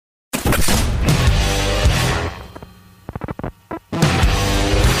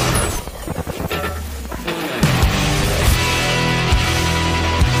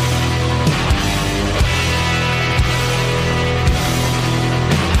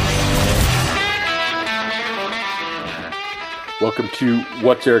Welcome to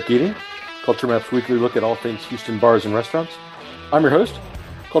What's Eric Eating, Culture Map's weekly look at all things Houston bars and restaurants. I'm your host,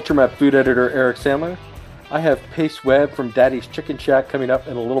 Culture Map food editor Eric Sandler. I have Pace Webb from Daddy's Chicken Shack coming up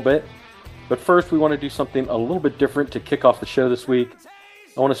in a little bit. But first, we want to do something a little bit different to kick off the show this week.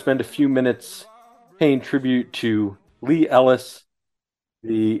 I want to spend a few minutes paying tribute to Lee Ellis,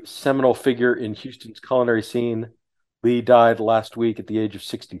 the seminal figure in Houston's culinary scene. Lee died last week at the age of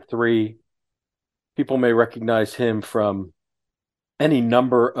 63. People may recognize him from any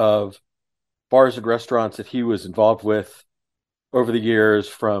number of bars and restaurants that he was involved with over the years,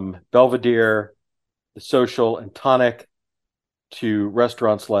 from Belvedere, The Social, and Tonic, to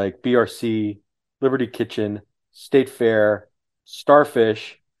restaurants like BRC, Liberty Kitchen, State Fair,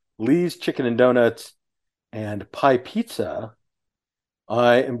 Starfish, Lee's Chicken and Donuts, and Pie Pizza.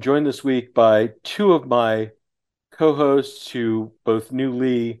 I am joined this week by two of my co-hosts who both knew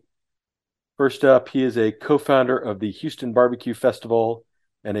Lee. First up, he is a co-founder of the Houston Barbecue Festival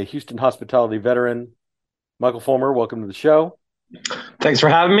and a Houston hospitality veteran. Michael Fulmer, welcome to the show. Thanks for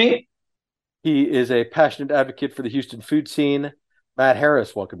having me. He is a passionate advocate for the Houston food scene. Matt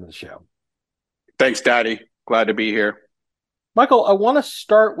Harris, welcome to the show. Thanks, Daddy. Glad to be here. Michael, I want to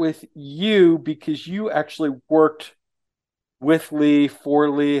start with you because you actually worked with Lee, for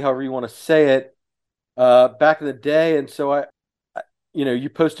Lee, however you want to say it, back in the day. And so you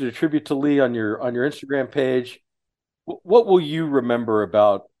posted a tribute to Lee on your Instagram page. What will you remember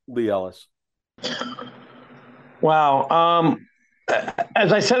about Lee Ellis? Wow.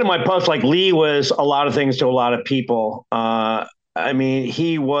 As I said in my post, like, Lee was a lot of things to a lot of people.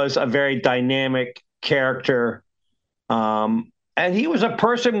 He was a very dynamic character. And he was a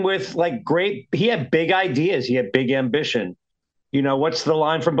person with he had big ideas. He had big ambition. You know, what's the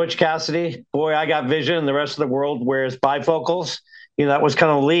line from Butch Cassidy? Boy, I got vision and the rest of the world wears bifocals. You know, that was kind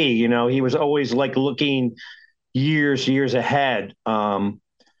of Lee. You know, he was always looking years ahead.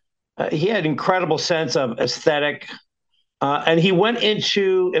 He had incredible sense of aesthetic. And he went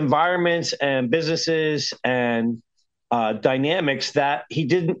into environments and businesses and dynamics that he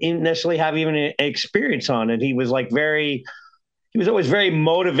didn't necessarily have even an experience on. And he was always very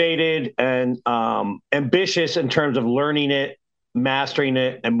motivated and ambitious in terms of learning it, mastering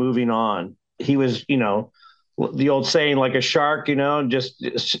it, and moving on. He was, the old saying, like a shark, just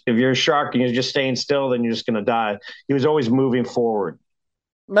if you're a shark and you're just staying still, then you're just going to die. He was always moving forward.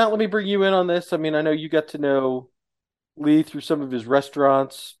 Matt, let me bring you in on this. I mean, I know you got to know Lee through some of his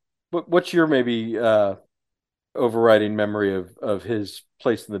restaurants. What's your maybe overriding memory of his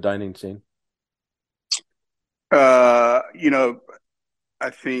place in the dining scene? I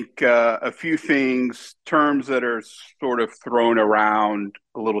think a few things, terms that are sort of thrown around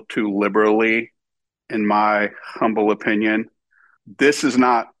a little too liberally, in my humble opinion. This is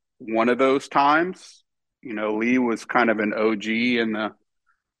not one of those times. You know, Lee was kind of an OG in the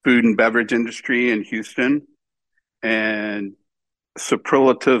food and beverage industry in Houston. And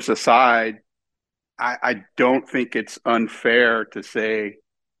superlatives aside, I don't think it's unfair to say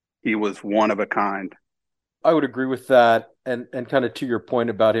he was one of a kind. I would agree with that. And kind of to your point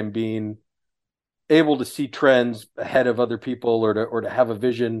about him being able to see trends ahead of other people, or to have a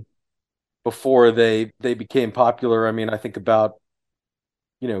vision before they became popular. I mean, I think about,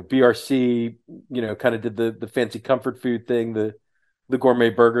 BRC, kind of did the fancy comfort food thing, the gourmet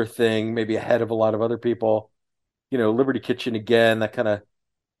burger thing, maybe ahead of a lot of other people. Liberty Kitchen, again, that kind of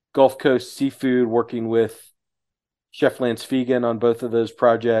Gulf Coast seafood, working with Chef Lance Fegan on both of those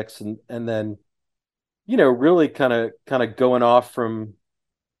projects. And then, really kind of going off from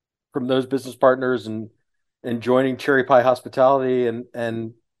those business partners and joining Cherry Pie Hospitality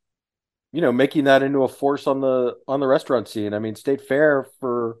and making that into a force on the restaurant scene. I mean, State Fair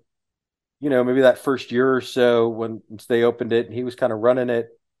for, maybe that first year or so once they opened it and he was kind of running it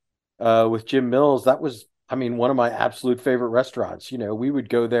with Jim Mills, that was, one of my absolute favorite restaurants. We would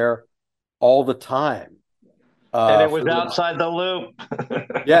go there all the time. And it was outside the loop.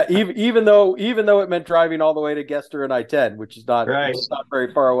 Yeah, even though it meant driving all the way to Gester and I-10, which is not right. It's not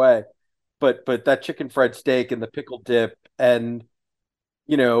very far away. But that chicken fried steak and the pickle dip, and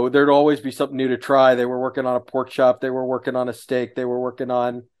there'd always be something new to try. They were working on a pork chop, they were working on a steak, they were working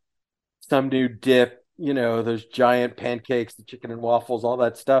on some new dip, those giant pancakes, the chicken and waffles, all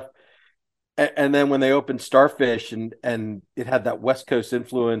that stuff. And then when they opened Starfish and it had that West Coast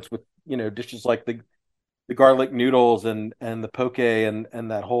influence with, dishes like the garlic noodles and the poke and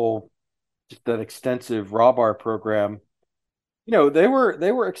that whole, just that extensive raw bar program, they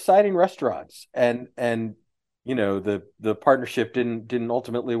were exciting restaurants. And the partnership didn't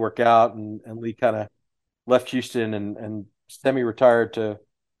ultimately work out, and Lee kind of left Houston and semi-retired to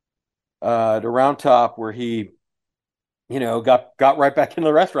Round Top, where he got right back into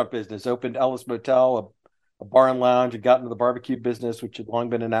the restaurant business, opened Ellis Motel, a bar and lounge, and got into the barbecue business, which had long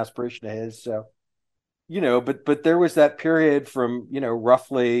been an aspiration of his. So, but there was that period from,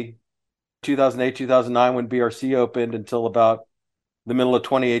 roughly 2008, 2009 when BRC opened until about the middle of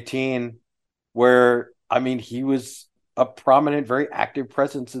 2018, where I mean he was a prominent, very active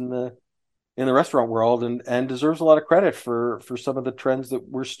presence in the restaurant world, and deserves a lot of credit for some of the trends that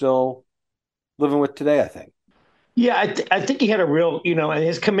we're still living with today, I think. Yeah, I think he had a real, and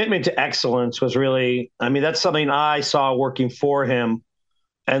his commitment to excellence was really, I mean, that's something I saw working for him.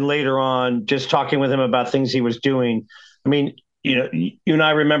 And later on, just talking with him about things he was doing. I mean, you and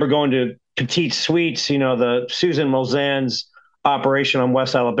I remember going to Petite Sweets, the Susan Molzan's operation on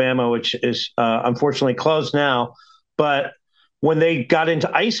West Alabama, which is unfortunately closed now. But when they got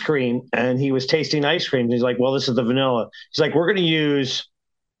into ice cream and he was tasting ice cream, he's like, well, this is the vanilla. He's like, we're going to use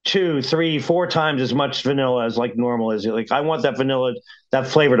two, three, four times as much vanilla as like normal is. Like, I want that vanilla, that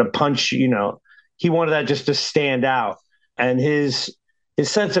flavor to punch, he wanted that just to stand out. And his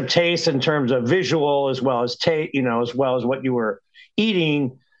sense of taste in terms of visual as well as as well as what you were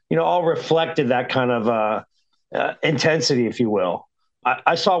eating, all reflected that kind of intensity, if you will.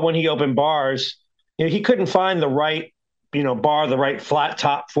 I saw when he opened bars, he couldn't find the right, bar, the right flat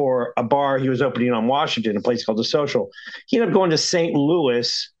top for a bar he was opening on Washington, a place called The Social. He ended up going to St.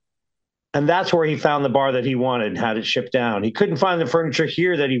 Louis, and that's where he found the bar that he wanted and had it shipped down. He couldn't find the furniture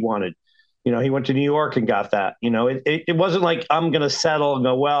here that he wanted. He went to New York and got that. It wasn't like I'm going to settle and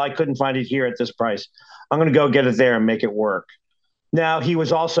go, well, I couldn't find it here at this price. I'm going to go get it there and make it work. Now, he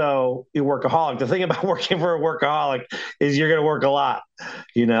was also a workaholic. The thing about working for a workaholic is you're going to work a lot,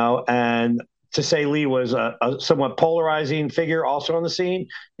 and to say Lee was a somewhat polarizing figure also on the scene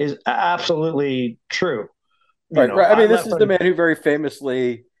is absolutely true. Right. I mean, this is the man who very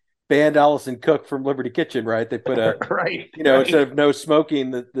famously banned Allison Cook from Liberty Kitchen, right? They put a right, instead of no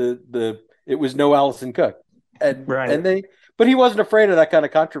smoking, the it was no Allison Cook, and right. but he wasn't afraid of that kind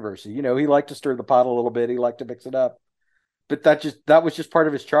of controversy. He liked to stir the pot a little bit. He liked to mix it up, but that was just part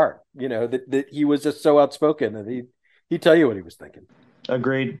of his charm. That he was just so outspoken, and he'd tell you what he was thinking.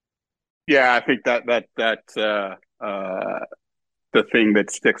 Agreed. Yeah, I think that the thing that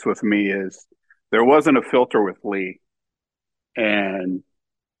sticks with me is there wasn't a filter with Lee, and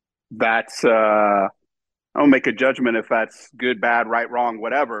that's I don't make a judgment if that's good, bad, right, wrong,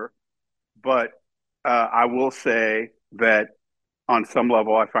 whatever. But I will say that on some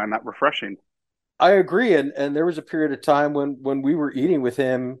level, I find that refreshing. I agree, and there was a period of time when we were eating with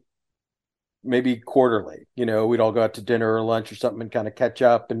him, maybe quarterly. We'd all go out to dinner or lunch or something and kind of catch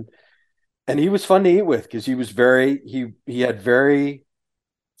up, and he was fun to eat with because he was he had very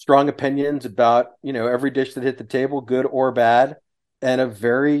strong opinions about every dish that hit the table, good or bad, and a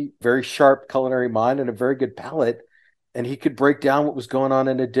very, very sharp culinary mind and a very good palate. And he could break down what was going on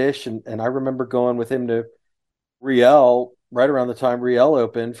in a dish. And I remember going with him to Riel right around the time Riel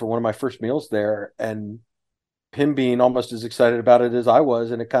opened for one of my first meals there, and him being almost as excited about it as I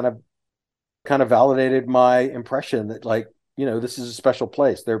was, and it kind of validated my impression that, like, this is a special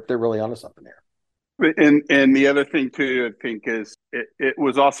place. They're really onto something here. And the other thing too, I think, is it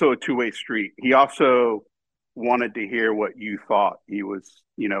was also a two-way street. He also wanted to hear what you thought. He was,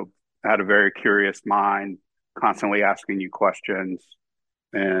 had a very curious mind, constantly asking you questions,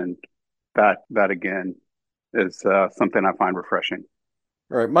 and that again is something I find refreshing.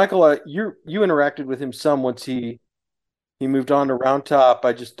 All right, Michael, you interacted with him some once he moved on to Round Top.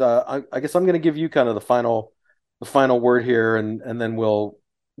 I guess I'm going to give you kind of the final word here, and then we'll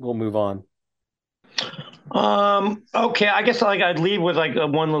move on. Okay, I guess I'd leave with like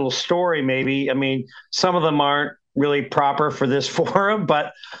one little story, maybe. I mean, some of them aren't really proper for this forum,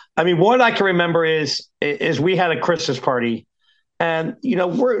 but I mean, one I can remember is we had a Christmas party, and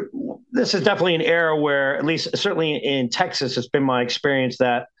this is definitely an era where, at least certainly in Texas, it's been my experience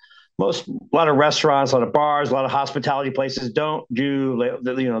that a lot of restaurants, a lot of bars, a lot of hospitality places don't do,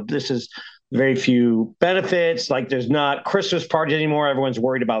 this is very few benefits. Like, there's not Christmas parties anymore. Everyone's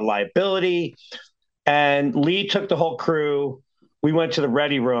worried about liability. And Lee took the whole crew. We went to the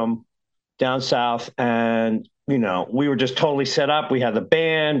Ready Room down south, and we were just totally set up. We had the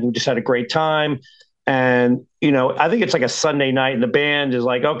band. We just had a great time. And I think it's like a Sunday night, and the band is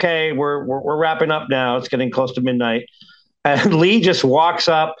like, "Okay, we're wrapping up now. It's getting close to midnight." And Lee just walks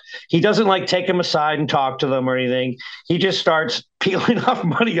up. He doesn't like take them aside and talk to them or anything. He just starts peeling off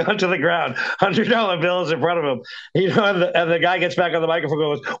money onto the ground, $100 bills in front of him. And the guy gets back on the microphone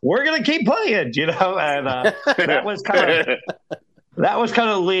and goes, "We're gonna keep playing," and that was kind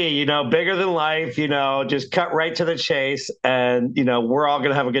of Lee, bigger than life, just cut right to the chase, and we're all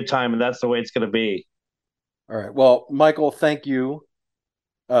gonna have a good time, and that's the way it's gonna be. All right. Well, Michael, thank you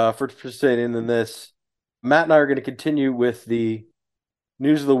for participating in this. Matt and I are going to continue with the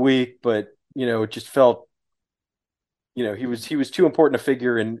news of the week, but it just felt he was too important a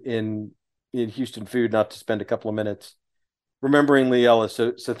figure in Houston food not to spend a couple of minutes remembering Lee Ellis.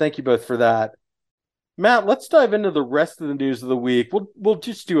 So thank you both for that. Matt, let's dive into the rest of the news of the week. We'll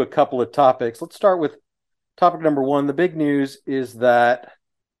just do a couple of topics. Let's start with topic number one. The big news is that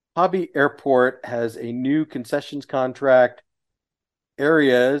Hobby Airport has a new concessions contract.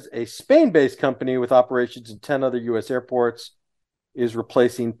 Areas, a Spain-based company with operations in 10 other U.S. airports, is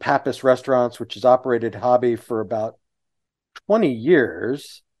replacing Pappas Restaurants, which has operated Hobby for about 20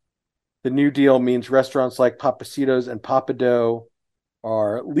 years. The new deal means restaurants like Pappasitos and Papado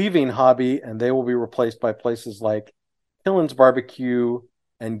are leaving Hobby, and they will be replaced by places like Killen's Barbecue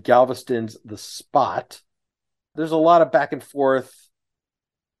and Galveston's The Spot. There's a lot of back and forth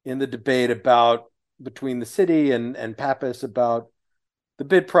in the debate about between the city and Pappas about the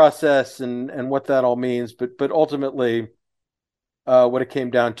bid process and what that all means. But ultimately, what it came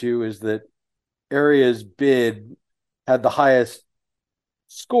down to is that Area's bid had the highest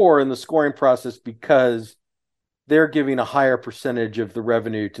score in the scoring process because they're giving a higher percentage of the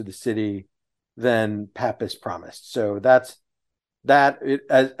revenue to the city than Pappas promised. So that's that.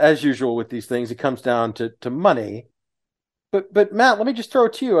 As usual with these things, it comes down to money. But Matt, let me just throw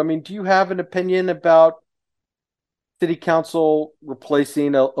it to you. I mean, do you have an opinion about city council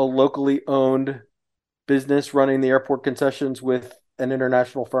replacing a locally owned business running the airport concessions with an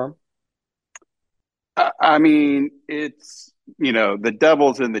international firm? I mean, it's, the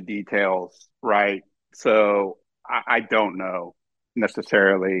devil's in the details, right? So I don't know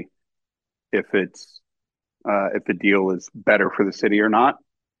necessarily if if the deal is better for the city or not.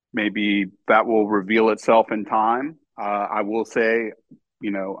 Maybe that will reveal itself in time. I will say,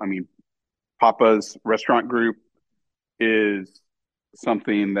 I mean, Papa's Restaurant Group is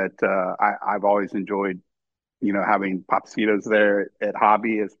something that I've always enjoyed. Having Popsitos there at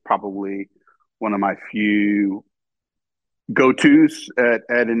Hobby is probably one of my few go-tos at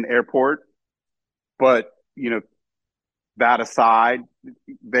an airport. But, that aside,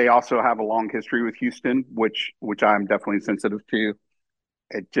 they also have a long history with Houston, which I'm definitely sensitive to.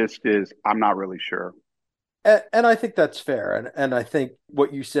 It just is, I'm not really sure. And I think that's fair. And I think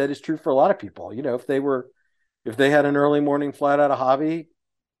what you said is true for a lot of people. If they had an early morning flight out of Hobby,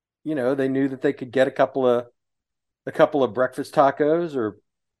 they knew that they could get a couple of breakfast tacos, or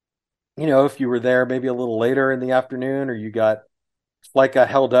if you were there maybe a little later in the afternoon, or flight got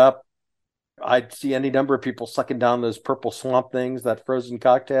held up, I'd see any number of people sucking down those purple swamp things, that frozen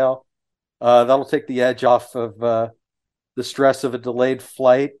cocktail. That'll take the edge off of the stress of a delayed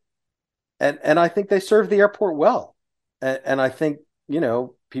flight. And I think they serve the airport well. And I think,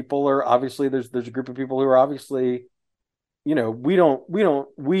 people are obviously, there's a group of people who are obviously,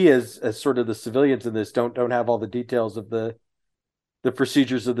 we as sort of the civilians in this don't have all the details of the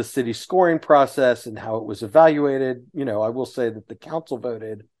procedures of the city scoring process and how it was evaluated. I will say that the council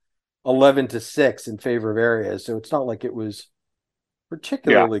voted 11-6 in favor of Areas. So it's not like it was Yeah,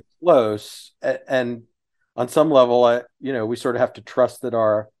 particularly close. And on some level, we sort of have to trust that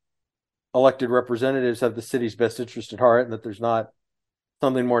our elected representatives have the city's best interest at heart and that there's not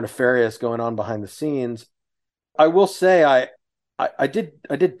something more nefarious going on behind the scenes. I will say I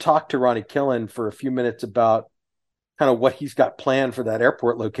did talk to Ronnie Killen for a few minutes about kind of what he's got planned for that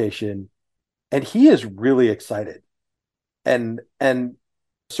airport location, and he is really excited. And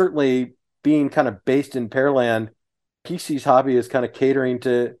certainly being kind of based in Pearland, he sees Hobby as kind of catering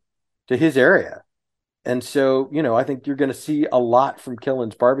to his area. And so, I think you're going to see a lot from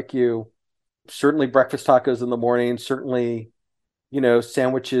Killen's Barbecue. Certainly breakfast tacos in the morning, certainly,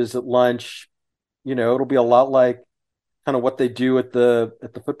 sandwiches at lunch. It'll be a lot like kind of what they do at the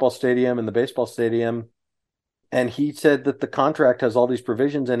football stadium and the baseball stadium. And he said that the contract has all these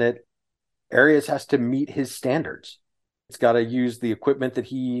provisions in it. Areas has to meet his standards. It's got to use the equipment that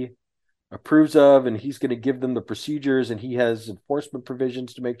he approves of, and he's going to give them the procedures, and he has enforcement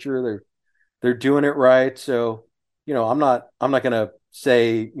provisions to make sure they're doing it right. So, I'm not going to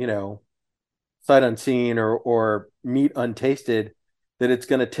say, sight unseen or meat untasted that it's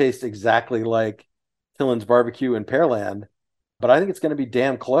going to taste exactly like Killen's Barbecue in Pearland, but I think it's going to be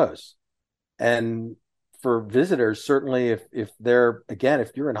damn close. And for visitors, certainly if you're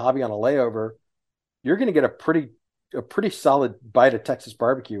in Hobby on a layover, you're going to get a pretty solid bite of Texas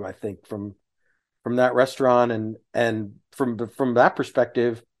barbecue, I think, from that restaurant. And from that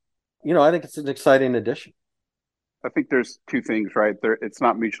perspective, I think it's an exciting addition. I think there's two things, right? It's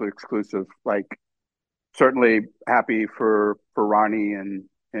not mutually exclusive. Like, certainly happy for Ronnie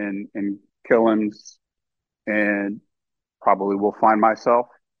and Killens and probably will find myself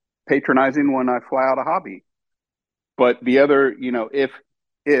patronizing when I fly out a hobby. But the other, if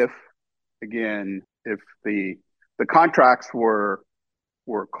again, if the contracts were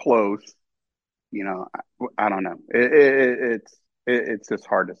close, I don't know. It's just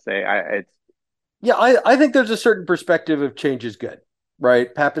hard to say. Yeah, I think there's a certain perspective of change is good,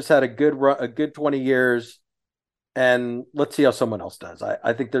 right? Pappas had a good 20 years, and let's see how someone else does.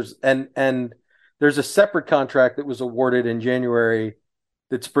 I think and there's a separate contract that was awarded in January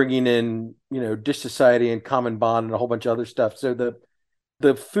that's bringing in, Dish Society and Common Bond and a whole bunch of other stuff. So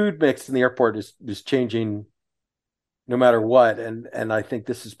the food mix in the airport is changing no matter what, and I think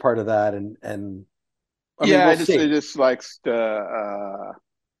this is part of that. And I mean, Yeah, we'll I see. just likes to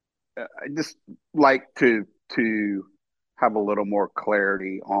I just like to have a little more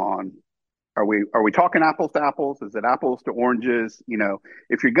clarity on, are we talking apples to apples? Is it apples to oranges?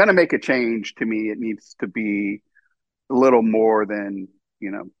 If you're going to make a change, to me, it needs to be a little more than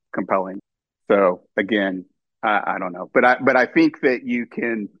compelling. So again, I don't know, but I think that you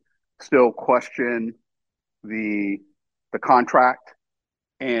can still question the the contract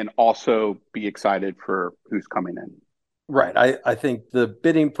and also be excited for who's coming in. Right. I think the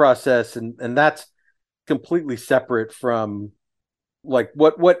bidding process and that's completely separate from like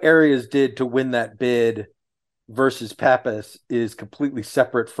what areas did to win that bid versus Pappas is completely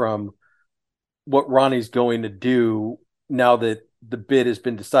separate from what Ronnie's going to do now that the bid has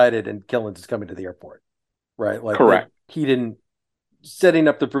been decided and Killens is coming to the airport. Right. Like Correct. he didn't setting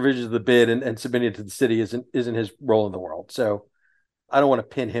up the provisions of the bid and submitting it to the city isn't his role in the world. So I don't want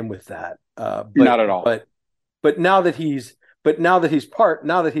to pin him with that. Not at all. But now that he's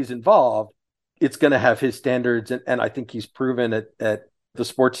involved, it's going to have his standards, and I think he's proven at the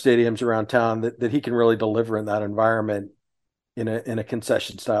sports stadiums around town that he can really deliver in that environment in a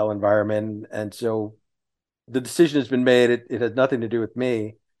concession style environment. And so the decision has been made. It has nothing to do with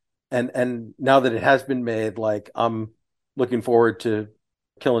me, and now that it has been made, like I'm looking forward to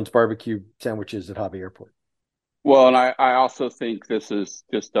Killen's barbecue sandwiches at Hobby Airport. Well, and I also think this is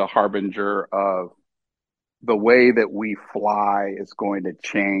just a harbinger of the way that we fly is going to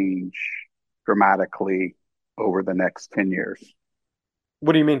change dramatically over the next 10 years.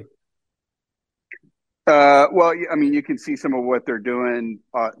 What do you mean? Well, I mean, you can see some of what they're doing,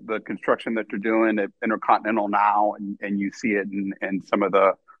 the construction that they're doing at Intercontinental now, and you see it in some of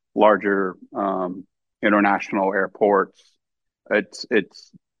the larger international airports.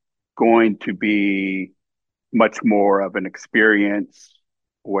 It's going to be much more of an experience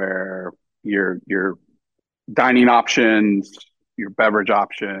where your dining options, your beverage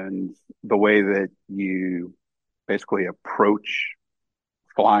options, the way that you basically approach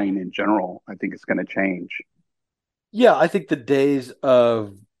flying in general, I think it's going to change. Yeah, I think the days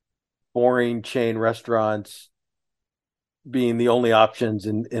of boring chain restaurants being the only options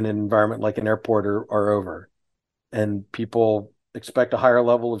in an environment like an airport are over. And people expect a higher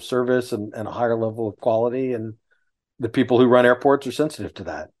level of service and a higher level of quality. And the people who run airports are sensitive to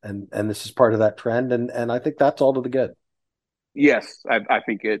that. And this is part of that trend. And I think that's all to the good. Yes, I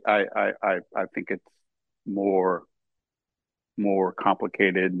think I think it's more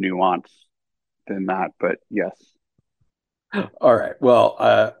complicated, nuance than that. But yes. All right.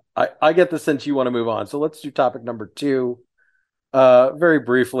 Well, I get the sense you want to move on. So let's do topic number two. Very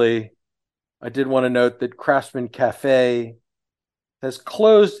briefly, I did want to note that Craftsman Cafe has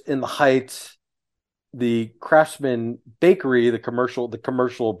closed in the Heights. The Craftsman Bakery, the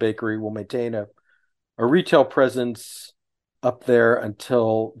commercial bakery, will maintain a retail presence up there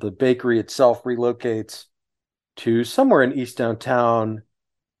until the bakery itself relocates to somewhere in East Downtown.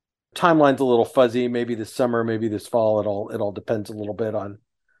 Timeline's a little fuzzy. Maybe this summer, maybe this fall. It all depends a little bit on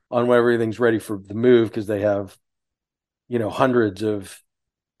when everything's ready for the move because they have hundreds of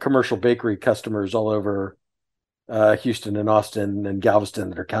commercial bakery customers all over Houston and Austin and Galveston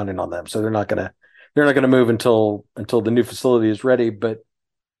that are counting on them. So they're not gonna move until the new facility is ready. But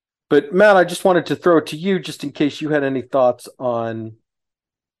Matt, I just wanted to throw it to you just in case you had any thoughts on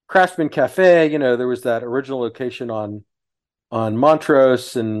Craftsman Cafe. There was that original location on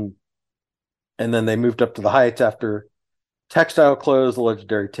Montrose, and then they moved up to the Heights after Textile closed, the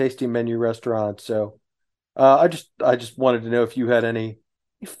legendary tasting menu restaurant. So I just wanted to know if you had any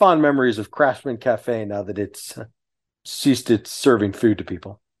fond memories of Craftsman Cafe now that it's ceased its serving food to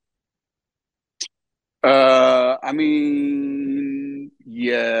people. I mean,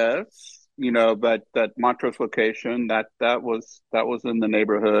 yes, but that Montrose location, that was in the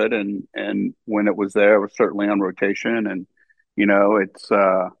neighborhood, and when it was there, it was certainly on rotation, and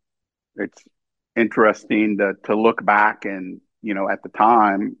it's interesting to look back, and at the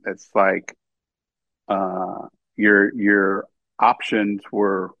time, it's like Your options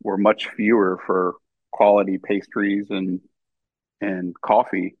were much fewer for quality pastries and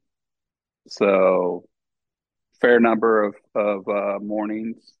coffee. So fair number of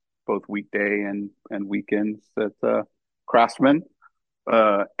mornings, both weekday and weekends at Craftsman.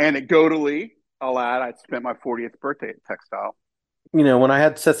 Anecdotally, I'll add I spent my 40th birthday at Textile. When I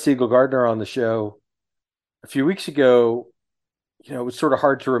had Seth Siegel Gardner on the show a few weeks ago, it was sort of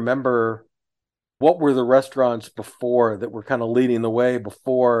hard to remember what were the restaurants before that were kind of leading the way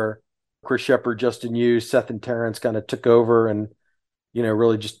before Chris Shepard, Justin Yu, Seth and Terrence kind of took over and,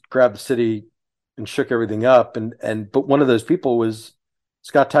 really just grabbed the city and shook everything up. But one of those people was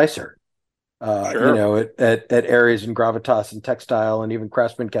Scott Tyser, Sure. at Aries and Gravitas and Textile and even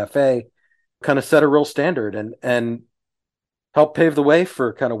Craftsman Cafe, kind of set a real standard and helped pave the way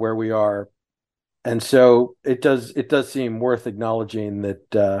for kind of where we are. And so it does seem worth acknowledging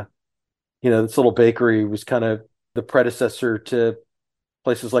that, this little bakery was kind of the predecessor to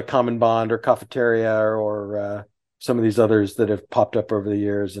places like Common Bond or Cafeteria or some of these others that have popped up over the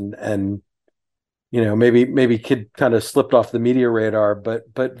years, and maybe kid kind of slipped off the media radar,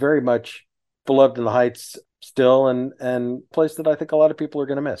 but very much beloved in the Heights still, and place that I think a lot of people are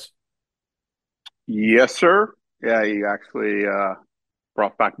going to miss. Yes, sir. Yeah, he actually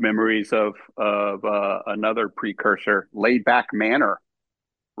brought back memories of another precursor, Laid Back Manor,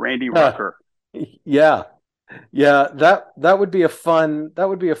 Randy Rucker. Yeah, yeah, that would be a fun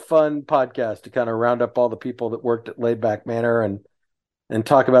podcast to kind of round up all the people that worked at Laid Back Manor and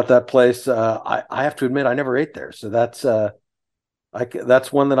talk about that place. I have to admit I never ate there, so that's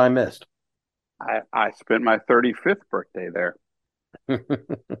one that I missed. I spent my 35th birthday there.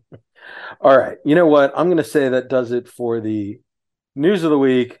 All right, you know what? I'm going to say that does it for the news of the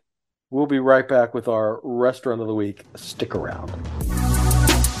week. We'll be right back with our restaurant of the week. Stick around.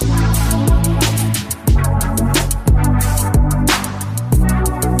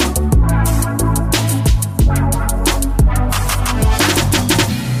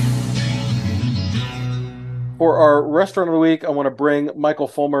 For our restaurant of the week, I want to bring Michael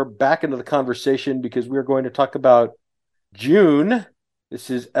Fulmer back into the conversation because we're going to talk about June. This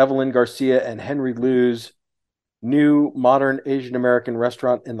is Evelyn Garcia and Henry Liu's new modern Asian American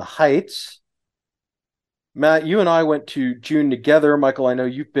restaurant in the Heights. Matt, you and I went to June together. Michael, I know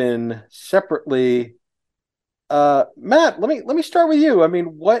you've been separately. Matt, let me start with you. I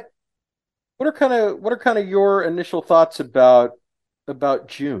mean, what are kind of your initial thoughts about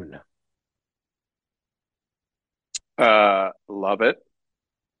June? Love it.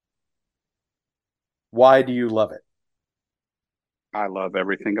 Why do you love I love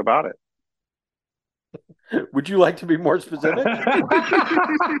everything about it. it? Would you like to be more specific?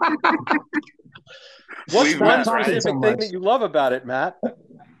 What's We've one met, right? specific thing that you love about it, Matt?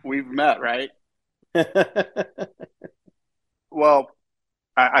 We've met, right? Well,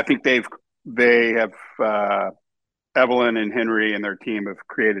 I think they have Evelyn and Henry and their team have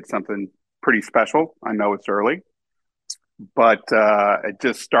created something pretty special. I know it's early, but it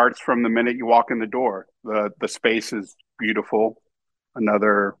just starts from the minute you walk in the door. The space is beautiful.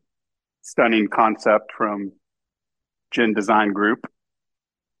 Another stunning concept from Gin Design Group.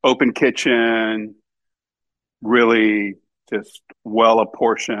 Open kitchen, really just well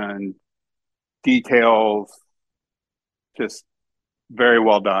apportioned details, just very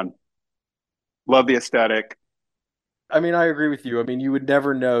well done. Love the aesthetic. I mean, I agree with you. I mean, you would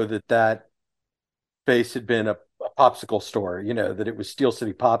never know that space had been a popsicle store, that it was Steel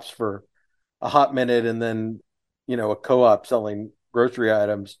City Pops for a hot minute and then, a co-op selling grocery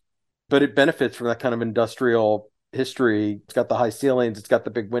items. But it benefits from that kind of industrial history. It's got the high ceilings, it's got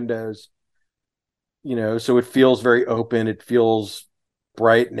the big windows, so it feels very open. It feels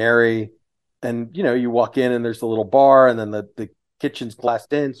bright and airy. And, you walk in and there's the little bar and then the kitchen's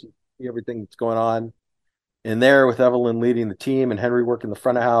glassed in, so you see everything that's going on in there with Evelyn leading the team and Henry working the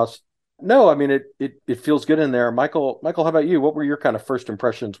front of house. No, I mean it feels good in there. Michael, how about you? What were your kind of first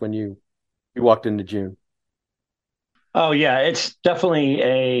impressions when you walked into June? Oh yeah, it's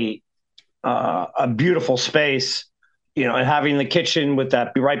definitely a beautiful space, and having the kitchen with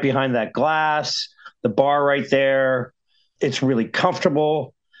that right behind that glass, the bar right there, it's really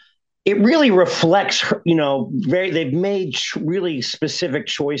comfortable. It really reflects, they've made really specific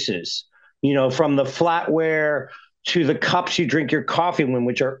choices, from the flatware to the cups you drink your coffee in,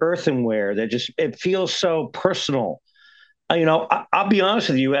 which are earthenware. It feels so personal. I'll be honest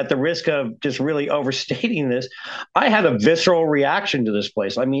with you, at the risk of just really overstating this, I had a visceral reaction to this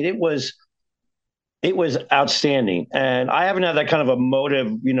place. I mean, it was It was outstanding. And I haven't had that kind of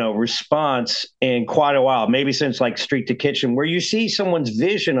emotive, response in quite a while, maybe since like Street to Kitchen, where you see someone's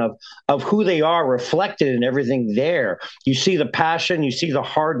vision of who they are reflected in everything there. You see the passion, you see the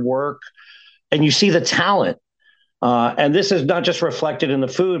hard work, and you see the talent. And this is not just reflected in the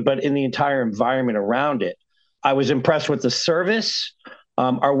food, but in the entire environment around it. I was impressed with the service.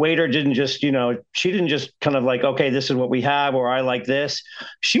 Our waiter didn't just, she didn't just kind of like, okay, this is what we have, or I like this.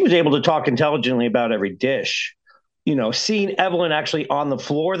 She was able to talk intelligently about every dish. Seeing Evelyn actually on the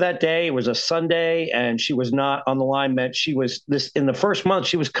floor that day, it was a Sunday, and she was not on the line, meant she was this in the first month,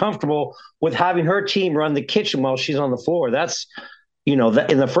 she was comfortable with having her team run the kitchen while she's on the floor. That's that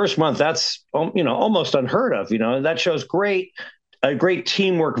in the first month, that's almost unheard of. That shows a great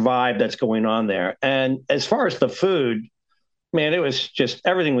teamwork vibe that's going on there. And as far as the food, man, it was just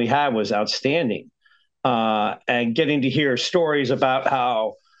everything we had was outstanding. And getting to hear stories about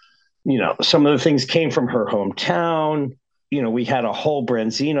how some of the things came from her hometown. We had a whole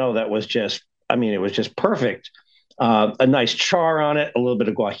branzino that was just, I mean, it was just perfect. A nice char on it, a little bit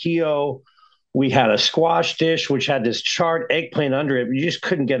of guajillo. We had a squash dish which had this charred eggplant under it. You just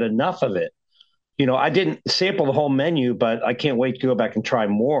couldn't get enough of it. I didn't sample the whole menu, but I can't wait to go back and try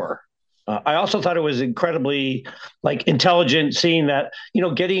more. I also thought it was incredibly like intelligent, seeing that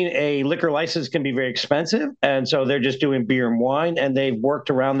getting a liquor license can be very expensive, and so they're just doing beer and wine, and they've worked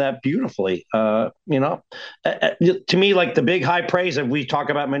around that beautifully. To me, like the big high praise that we talk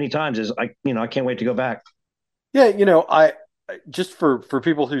about many times is I can't wait to go back. Yeah, I just for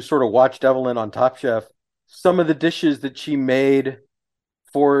people who sort of watched Evelyn on Top Chef, some of the dishes that she made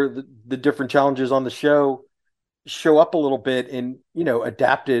for the different challenges on the show up a little bit and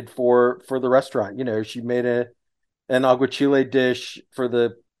adapted for the restaurant. She made an aguachile dish for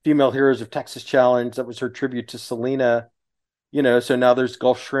the Female Heroes of Texas Challenge. That was her tribute to Selena. So now there's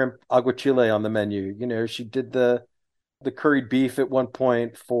Gulf shrimp aguachile on the menu. She did the curried beef at one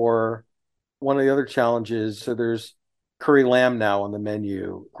point for one of the other challenges. So there's curry lamb now on the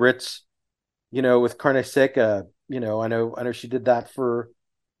menu. Grits, with carne seca. I know she did that for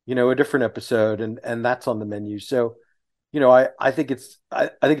a different episode, and that's on the menu. So I think I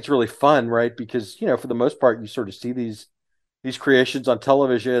think it's really fun, right? Because for the most part you sort of see these creations on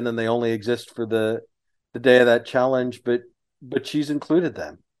television and they only exist for the day of that challenge, but she's included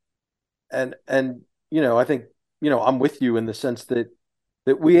them. And I think I'm with you in the sense that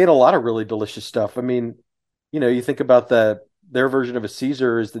we ate a lot of really delicious stuff. I mean, you think about their version of a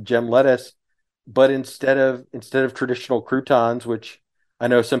Caesar is the gem lettuce, but instead of traditional croutons, which I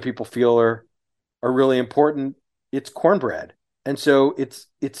know some people feel are really important, it's cornbread. And so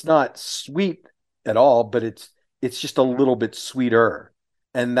it's not sweet at all, but it's just a little bit sweeter.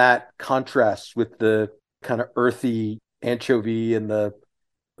 And that contrasts with the kind of earthy anchovy and the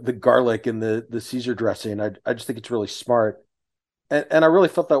garlic and the Caesar dressing. I just think it's really smart. And I really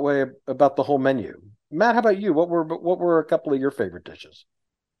felt that way about the whole menu. Matt, how about you? What were a couple of your favorite dishes?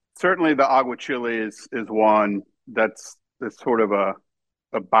 Certainly, the aguachile is one that's sort of a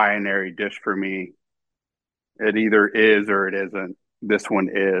binary dish for me. It either is or it isn't. This one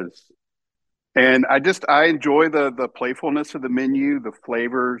is. And I enjoy the playfulness of the menu. The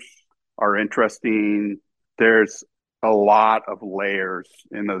flavors are interesting. There's a lot of layers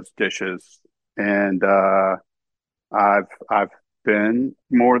in those dishes. And I've been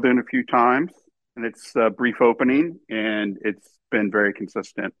more than a few times, and it's a brief opening, and it's been very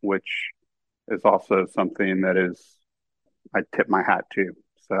consistent, which is also something that is I tip my hat to.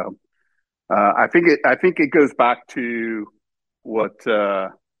 So I think it goes back to what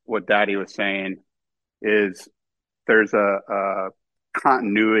Daddy was saying is there's a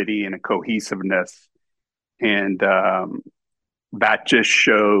continuity and a cohesiveness, and that just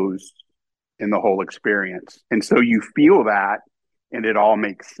shows in the whole experience. And so you feel that, and it all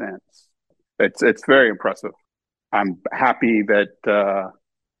makes sense. It's very impressive. I'm happy that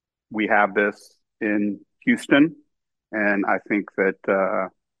we have this in Houston, and I think that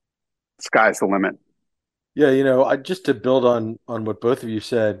sky's the limit. Yeah, I just to build on what both of you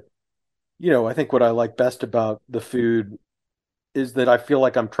said, I think what I like best about the food is that I feel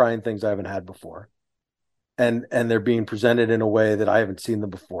like I'm trying things I haven't had before. And they're being presented in a way that I haven't seen them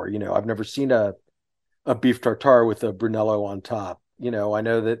before. I've never seen a beef tartare with a brunello on top. I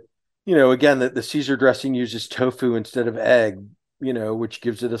know that, again, that the Caesar dressing uses tofu instead of egg, which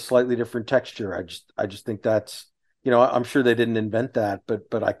gives it a slightly different texture. I just think that's, I'm sure they didn't invent that,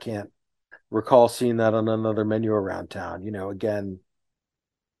 but I can't recall seeing that on another menu around town. Again,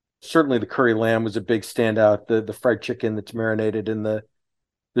 certainly the curry lamb was a big standout. The fried chicken that's marinated in the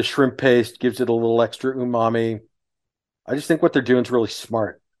shrimp paste gives it a little extra umami. I just think what they're doing is really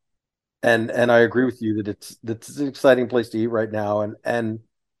smart. and I agree with you that it's an exciting place to eat right now, and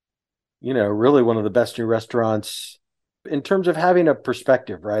really one of the best new restaurants in terms of having a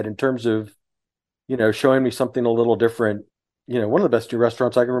perspective, right? In terms of showing me something a little different. One of the best new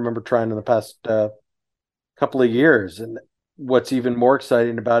restaurants I can remember trying in the past couple of years. And what's even more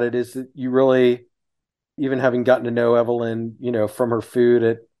exciting about it is that you really, even having gotten to know Evelyn, from her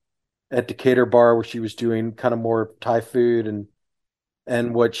food at Decatur Bar, where she was doing kind of more Thai food,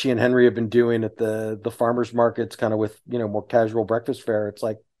 and what she and Henry have been doing at the farmers markets, kind of with more casual breakfast fare. It's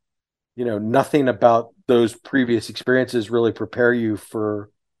like nothing about those previous experiences really prepare you for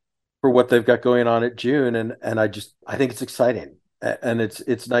what they've got going on at June, and I think it's exciting, and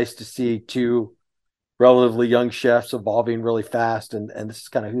it's nice to see two relatively young chefs evolving really fast, and this is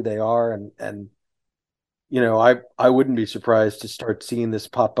kind of who they are, and I wouldn't be surprised to start seeing this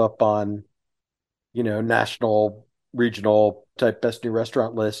pop up on national, regional type best new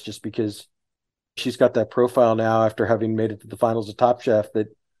restaurant lists, just because she's got that profile now after having made it to the finals of Top Chef,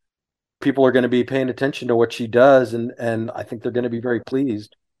 that people are going to be paying attention to what she does, and I think they're going to be very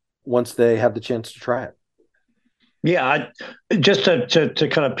pleased once they have the chance to try it. Yeah, just to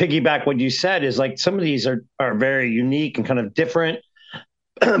kind of piggyback what you said is like some of these are very unique and kind of different,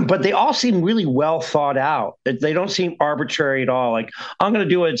 but they all seem really well thought out. They don't seem arbitrary at all. Like I'm going to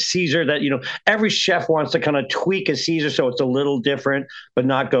do a Caesar that every chef wants to kind of tweak a Caesar so it's a little different, but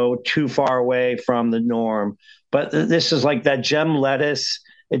not go too far away from the norm. But this is like that gem lettuce.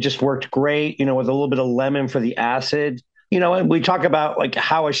 It just worked great, with a little bit of lemon for the acid. And we talk about like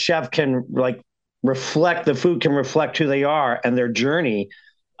how a chef can like the food can reflect who they are and their journey.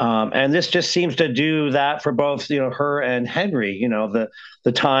 And this just seems to do that for both, her and Henry,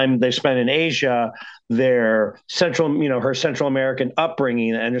 the time they spent in Asia, their her Central American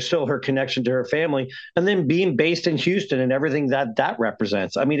upbringing, and there's still her connection to her family. And then being based in Houston and everything that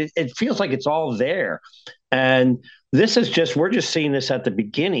represents. I mean, it feels like it's all there. And we're just seeing this at the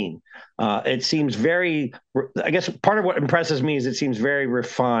beginning. It seems I guess part of what impresses me is it seems very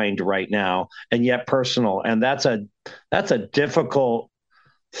refined right now and yet personal. And that's a difficult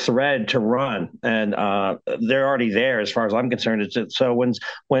thread to run. And they're already there as far as I'm concerned. So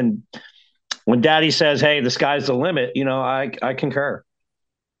when Daddy says, "Hey, the sky's the limit," I concur.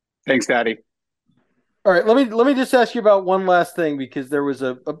 Thanks, Daddy. All right, let me just ask you about one last thing, because there was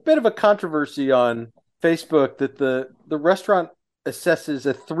a bit of a controversy on Facebook that the restaurant assesses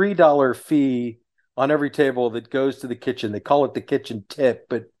a $3 fee on every table that goes to the kitchen. They call it the kitchen tip,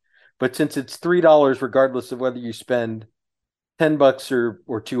 but since it's $3 regardless of whether you spend $10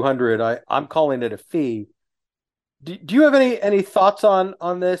 or 200, I'm calling it a fee. Do you have any thoughts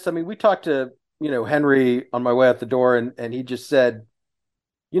on this? I mean, we talked to Henry on my way out the door, and he just said,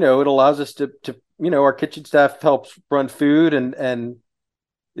 it allows us to our kitchen staff helps run food, and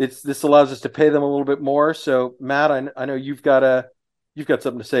this allows us to pay them a little bit more. So Matt, I know you've got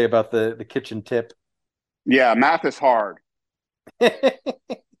something to say about the kitchen tip. Yeah, math is hard.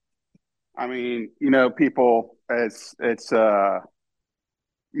 I mean, people, it's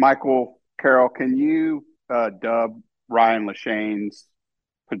Michael Carroll, can you dub Ryan Lashane's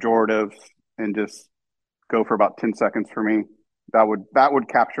pejoratives and just go for about 10 seconds for me? That would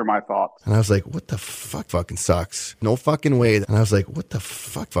capture my thoughts. And I was like, what the fuck fucking sucks? No fucking way. And I was like, what the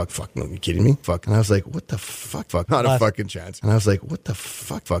fuck? No, are you kidding me? Fuck. And I was like, what the fuck? Not a fucking chance. And I was like, what the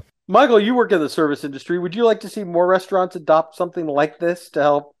fuck? Michael, you work in the service industry. Would you like to see more restaurants adopt something like this to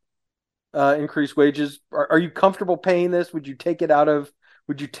help increase wages? Are you comfortable paying this? Would you take that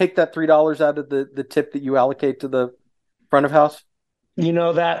 $3 out of the tip that you allocate to the front of house?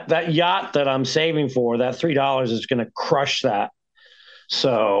 That yacht that I'm saving for, that $3 is going to crush that.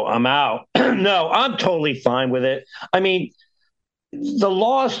 So I'm out. No, I'm totally fine with it. I mean, the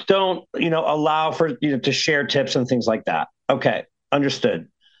laws don't, allow for, to share tips and things like that. Okay, understood.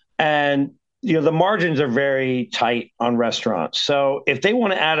 And, the margins are very tight on restaurants. So if they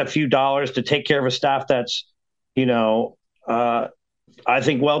want to add a few dollars to take care of a staff that's, I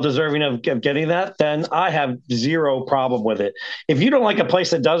think well-deserving of getting that, then I have zero problem with it. If you don't like a place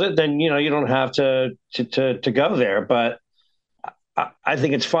that does it, then, you don't have to go there. But I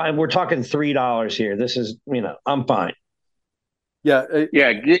think it's fine. We're talking $3 here. This is, I'm fine. Yeah.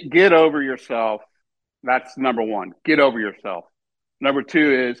 Get over yourself. That's number one. Get over yourself. Number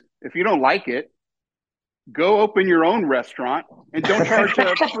two is, if you don't like it, go open your own restaurant and don't charge a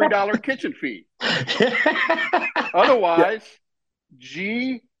 $3 kitchen fee. Otherwise,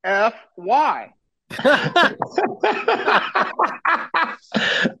 GFY.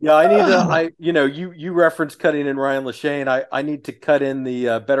 Yeah, you referenced cutting in Ryan Lashane. I need to cut in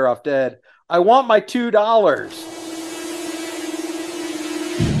the Better Off Dead. I want my $2.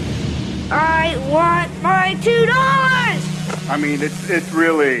 want my $2. I mean,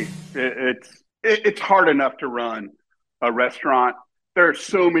 it's hard enough to run a restaurant. There are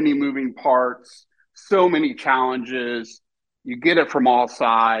so many moving parts, so many challenges. You get it from all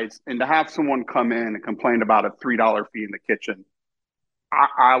sides, and to have someone come in and complain about a $3 fee in the kitchen,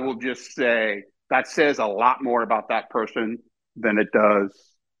 I will just say that says a lot more about that person than it does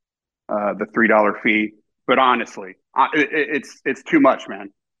the $3 fee. But honestly, it's too much,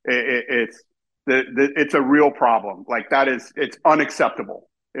 man. It's a real problem. Like it's unacceptable.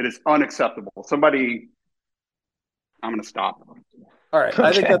 It is unacceptable. Somebody, I'm going to stop. All right.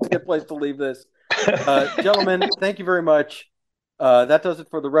 I think that's a good place to leave this. Gentlemen, thank you very much. That does it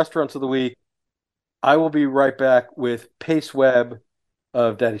for the restaurants of the week. I will be right back with Pace Webb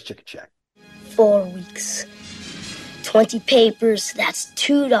of Daddy's Chicken Shack. 4 weeks. 20 papers, that's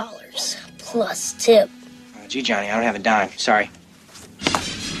 $2 plus tip. Gee, Johnny, I don't have a dime. Sorry.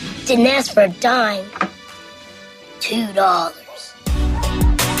 Didn't ask for a dime. $2.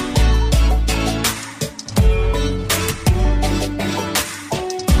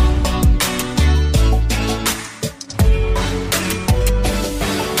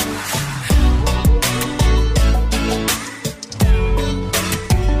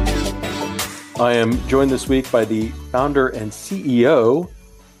 I am joined this week by the founder and CEO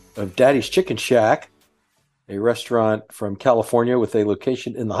of Daddy's Chicken Shack, a restaurant from California with a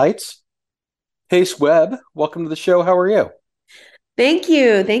location in the Heights. Pace Webb, welcome to the show. How are you? Thank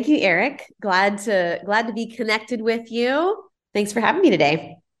you. Thank you, Eric. Glad to be connected with you. Thanks for having me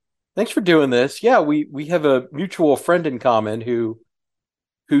today. Thanks for doing this. Yeah, we have a mutual friend in common who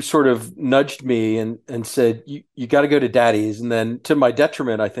sort of nudged me and said, you got to go to Daddy's. And then to my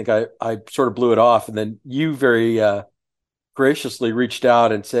detriment, I think I sort of blew it off. And then you very graciously reached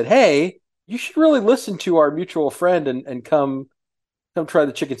out and said, hey, you should really listen to our mutual friend and come try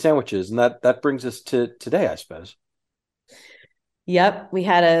the chicken sandwiches. And that brings us to today, I suppose. Yep.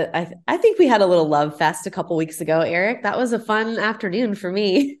 I think we had a little love fest a couple weeks ago, Eric. That was a fun afternoon for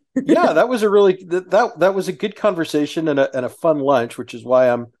me. Yeah, that was that was a good conversation and a fun lunch, which is why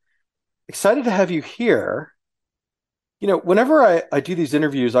I'm excited to have you here. You know, whenever I do these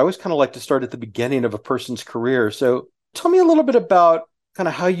interviews, I always kind of like to start at the beginning of a person's career. So tell me a little bit about kind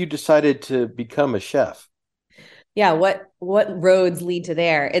of how you decided to become a chef. Yeah, what roads lead to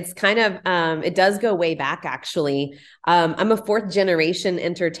there? It's kind of it does go way back, actually. I'm a fourth generation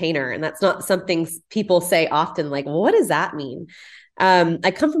entertainer, and that's not something people say often. Like, well, what does that mean?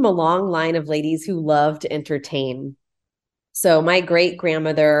 I come from a long line of ladies who love to entertain. So my great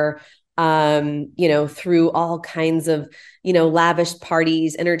grandmother, threw all kinds of, lavish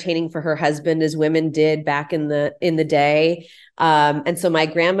parties, entertaining for her husband as women did back in the day. And so my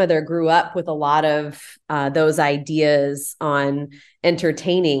grandmother grew up with a lot of those ideas on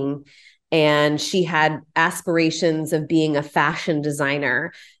entertaining. And she had aspirations of being a fashion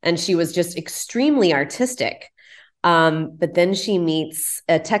designer. And she was just extremely artistic. But then she meets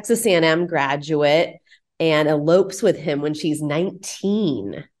a Texas A&M graduate and elopes with him when she's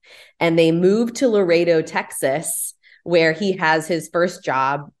 19. And they move to Laredo, Texas, where he has his first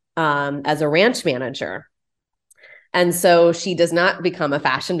job as a ranch manager. And so she does not become a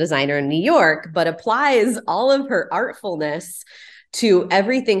fashion designer in New York, but applies all of her artfulness to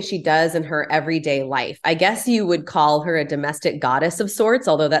everything she does in her everyday life. I guess you would call her a domestic goddess of sorts,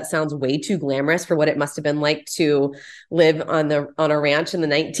 although that sounds way too glamorous for what it must have been like to live on a ranch in the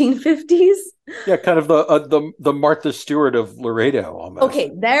 1950s. Yeah, kind of the Martha Stewart of Laredo almost.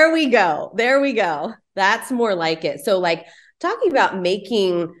 Okay, there we go. That's more like it. So like talking about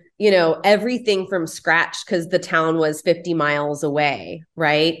making everything from scratch, because the town was 50 miles away,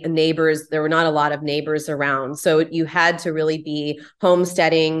 right? And there were not a lot of neighbors around. So you had to really be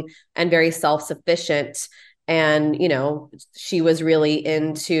homesteading and very self-sufficient. And, she was really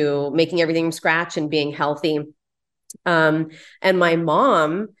into making everything from scratch and being healthy. And my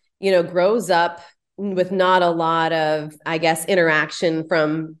mom, grows up with not a lot of, I guess, interaction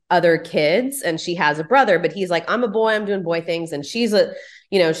from other kids. And she has a brother, but he's like, I'm a boy, I'm doing boy things. And she's a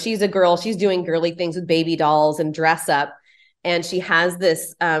girl, she's doing girly things with baby dolls and dress up. And she has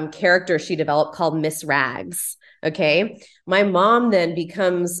this character she developed called Miss Rags. Okay. My mom then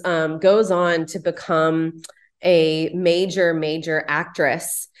goes on to become a major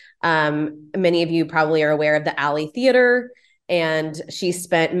actress. Many of you probably are aware of the Alley Theater, and she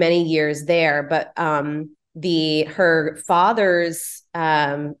spent many years there. But her father's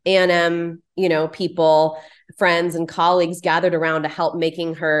A&M, people, friends and colleagues gathered around to help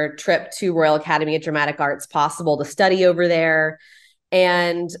making her trip to Royal Academy of Dramatic Arts possible to study over there.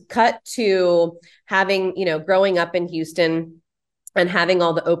 And cut to having, growing up in Houston, and having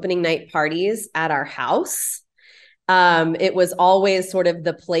all the opening night parties at our house. It was always sort of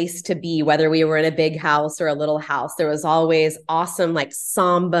the place to be, whether we were in a big house or a little house. There was always awesome like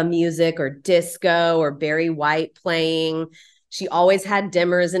samba music or disco or Barry White playing. She always had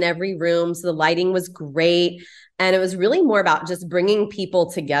dimmers in every room, so the lighting was great. And it was really more about just bringing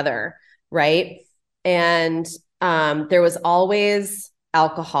people together, right? And there was always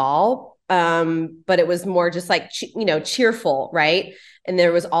alcohol, but it was more just like, cheerful, right? And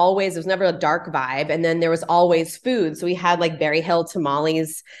there was never a dark vibe. And then there was always food. So we had like Berry Hill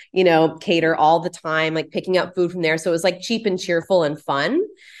tamales, cater all the time, like picking up food from there. So it was like cheap and cheerful and fun.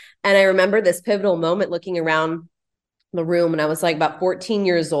 And I remember this pivotal moment looking around the room, and I was like about 14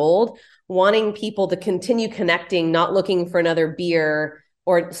 years old, wanting people to continue connecting, not looking for another beer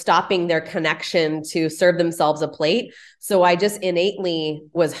or stopping their connection to serve themselves a plate. So I just innately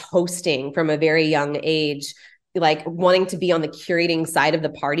was hosting from a very young age, like wanting to be on the curating side of the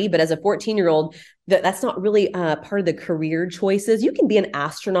party. But as a 14-year-old, that's not really part of the career choices. You can be an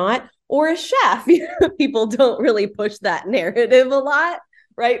astronaut or a chef. People don't really push that narrative a lot,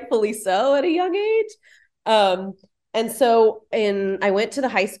 rightfully so, at a young age. And so I went to the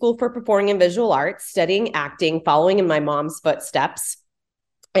high school for performing and visual arts, studying acting, following in my mom's footsteps.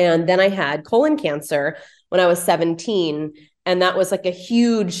 And then I had colon cancer when I was 17. And that was like a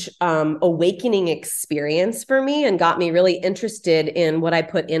huge awakening experience for me, and got me really interested in what I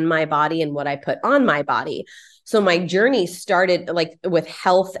put in my body and what I put on my body. So my journey started like with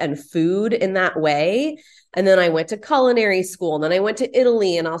health and food in that way. And then I went to culinary school, and then I went to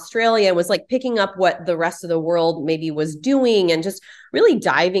Italy and Australia, and was like picking up what the rest of the world maybe was doing, and just really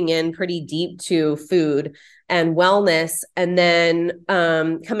diving in pretty deep to food and wellness. And then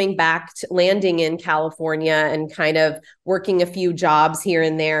coming back to landing in California and kind of working a few jobs here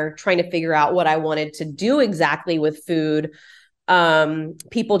and there, trying to figure out what I wanted to do exactly with food.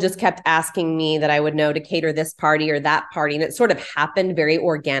 People just kept asking me that I would know to cater this party or that party. And it sort of happened very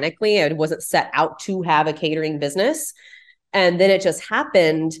organically. I wasn't set out to have a catering business. And then it just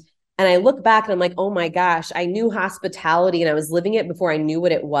happened. And I look back and I'm like, oh my gosh, I knew hospitality and I was living it before I knew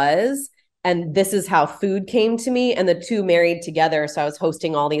what it was. And this is how food came to me, and the two married together. So I was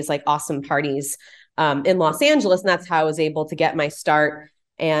hosting all these like awesome parties in Los Angeles. And that's how I was able to get my start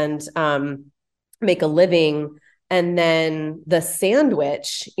and make a living. And then the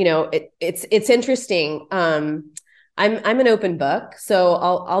sandwich, it's interesting. I'm an open book. So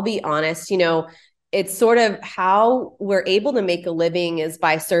I'll be honest, it's sort of how we're able to make a living is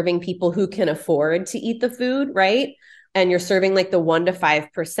by serving people who can afford to eat the food, right? And you're serving like the 1% to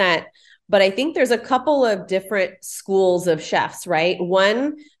 5%. But I think there's a couple of different schools of chefs, right?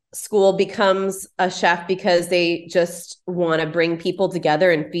 One school becomes a chef because they just want to bring people together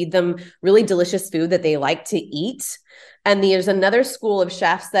and feed them really delicious food that they like to eat. And there's another school of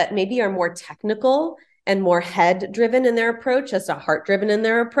chefs that maybe are more technical and more head driven in their approach as to heart driven in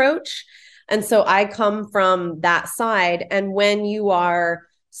their approach. And so I come from that side. And when you are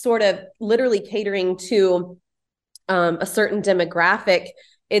sort of literally catering to a certain demographic,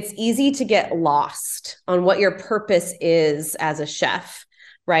 it's easy to get lost on what your purpose is as a chef,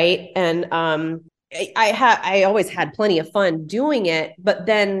 right? And I always had plenty of fun doing it, but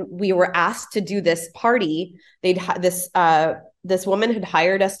then we were asked to do this party. This woman had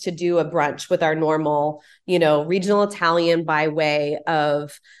hired us to do a brunch with our normal, regional Italian by way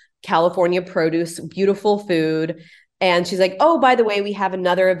of California produce, beautiful food. And she's like, oh, by the way, we have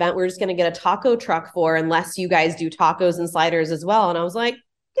another event we're just going to get a taco truck for, unless you guys do tacos and sliders as well. And I was like,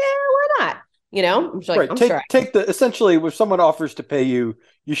 yeah, why not? I'm like, right. Take essentially, if someone offers to pay you,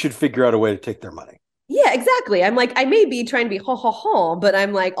 you should figure out a way to take their money. Yeah, exactly. I'm like, I may be trying to be ho ho ho, but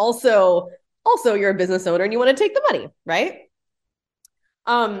I'm like, also you're a business owner and you want to take the money, right?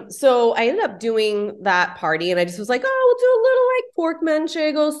 So I ended up doing that party, and I just was like, oh, we'll do a little like pork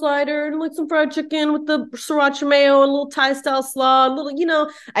manchego slider and like some fried chicken with the sriracha mayo, and a little Thai style slaw, a little,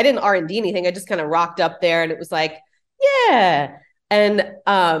 I didn't R&D anything. I just kind of rocked up there, and it was like, yeah. And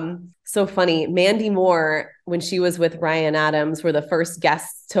so funny, Mandy Moore, when she was with Ryan Adams, were the first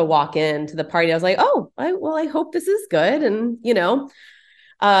guests to walk into the party. I was like, oh, I hope this is good. And,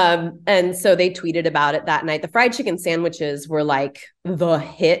 and so they tweeted about it that night. The fried chicken sandwiches were like the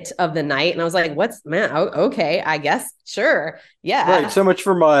hit of the night. And I was like, okay, I guess. Sure. Yeah. Right. So much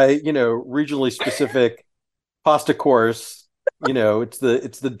for my, regionally specific pasta course. It's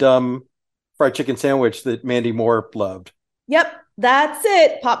the dumb fried chicken sandwich that Mandy Moore loved. Yep. That's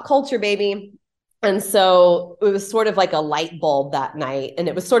it. Pop culture, baby. And so it was sort of like a light bulb that night. And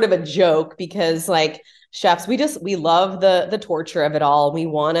it was sort of a joke because like chefs, we love the torture of it all. We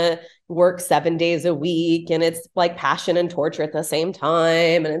want to work 7 days a week, and it's like passion and torture at the same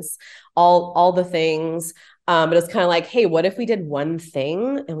time, and it's all the things. But it's kind of like, hey, what if we did one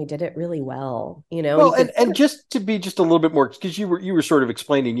thing and we did it really well, Well, and just to be just a little bit more, because you were sort of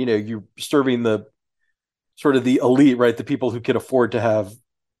explaining, you're serving the sort of the elite, right? The people who can afford to have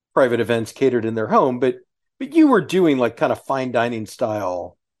private events catered in their home, but you were doing like kind of fine dining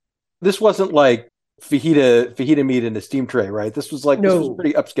style. This wasn't like fajita meat in a steam tray, right? This was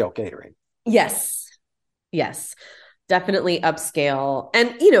pretty upscale catering. Yes. Definitely upscale, and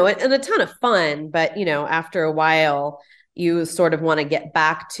and a ton of fun. But after a while, you sort of want to get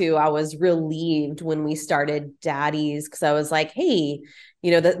back to. I was relieved when we started Daddy's, because I was like, hey,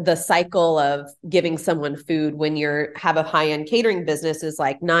 the cycle of giving someone food when have a high-end catering business is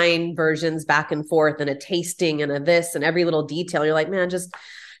like 9 versions back and forth, and a tasting and a this and every little detail. You're like, man, just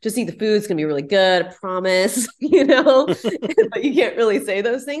eat the food. It's going to be really good. I promise, but you can't really say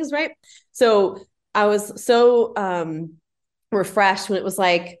those things. Right. So I was so refreshed when it was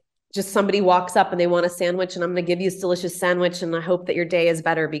like, just somebody walks up and they want a sandwich, and I'm going to give you this delicious sandwich, and I hope that your day is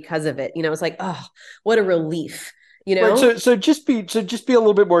better because of it. It's like, oh, what a relief, Right. So just be a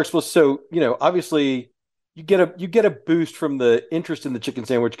little bit more explicit. So, obviously you get a boost from the interest in the chicken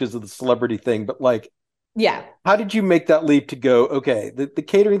sandwich because of the celebrity thing, but like, yeah. How did you make that leap to go, okay, the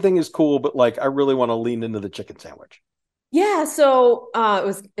catering thing is cool, but like, I really want to lean into the chicken sandwich? Yeah. So it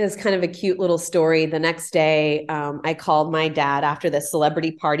was kind of a cute little story. The next day, I called my dad after the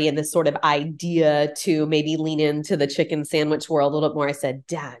celebrity party and this sort of idea to maybe lean into the chicken sandwich world a little bit more. I said,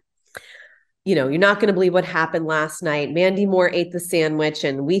 Dad, you're not going to believe what happened last night. Mandy Moore ate the sandwich,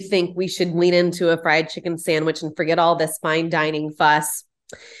 and we think we should lean into a fried chicken sandwich and forget all this fine dining fuss.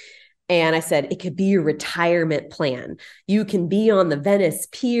 And I said, it could be your retirement plan. You can be on the Venice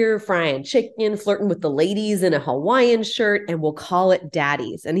Pier, frying chicken, flirting with the ladies in a Hawaiian shirt, and we'll call it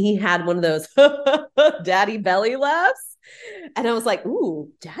Daddy's. And he had one of those daddy belly laughs. And I was like, ooh,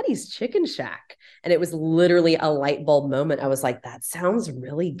 Daddy's Chicken Shack. And it was literally a light bulb moment. I was like, that sounds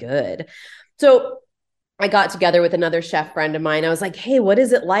really good. So I got together with another chef friend of mine. I was like, hey, what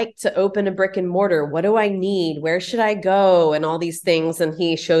is it like to open a brick and mortar? What do I need? Where should I go? And all these things. And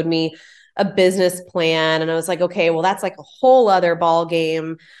he showed me a business plan. And I was like, okay, well, that's like a whole other ball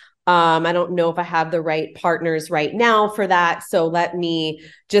game. I don't know if I have the right partners right now for that. So let me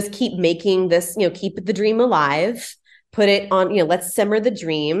just keep making this, keep the dream alive, put it on, let's simmer the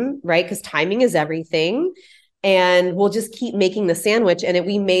dream, right? Because timing is everything. And we'll just keep making the sandwich. And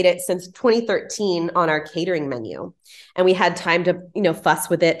we made it since 2013 on our catering menu. And we had time to, fuss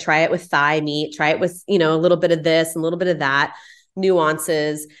with it, try it with thigh meat, try it with, a little bit of this, and a little bit of that,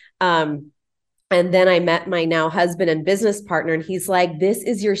 nuances. And then I met my now husband and business partner, and he's like, this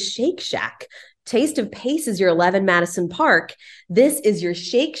is your Shake Shack. Taste of Pace is your 11 Madison Park. This is your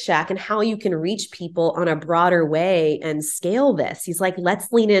Shake Shack, and how you can reach people on a broader way and scale this. He's like,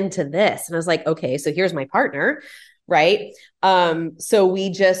 let's lean into this. And I was like, okay, so here's my partner, right? So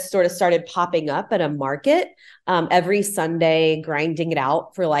we just sort of started popping up at a market every Sunday, grinding it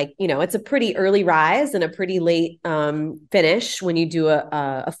out for like, it's a pretty early rise and a pretty late finish when you do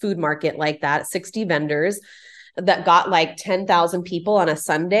a food market like that, 60 vendors that got like 10,000 people on a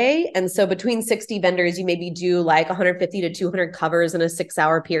Sunday. And so between 60 vendors, you maybe do like 150 to 200 covers in a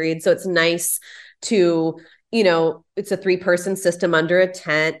 6-hour period. So it's nice to, it's a 3-person system under a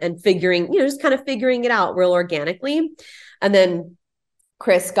tent, and figuring, just kind of figuring it out real organically. And then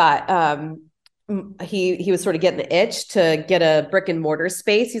Chris got, he was sort of getting the itch to get a brick and mortar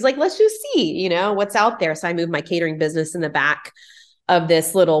space. He's like, let's just see, what's out there. So I moved my catering business in the back of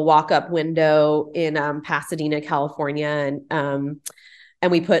this little walk-up window in Pasadena, California. And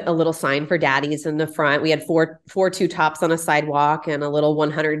we put a little sign for Daddy's in the front. We had four two tops on a sidewalk and a little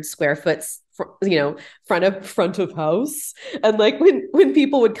 100 square foot, front of house. And like when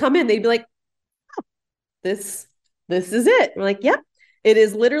people would come in, they'd be like, oh, this is it. We're like, yep, it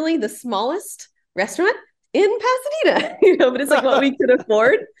is literally the smallest restaurant in Pasadena, but it's like what we could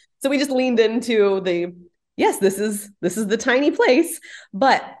afford. So we just leaned into yes, this is the tiny place.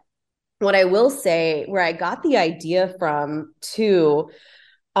 But what I will say, where I got the idea from too,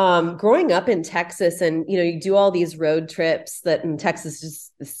 growing up in Texas, and you do all these road trips that in Texas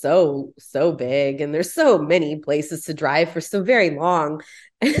is so big, and there's so many places to drive for so very long.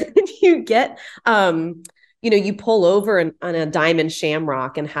 And you get you pull over on a Diamond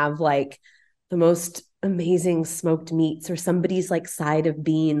Shamrock and have like the most amazing smoked meats, or somebody's like side of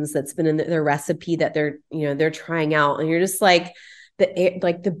beans that's been in their recipe that they're trying out. And you're just like, the air,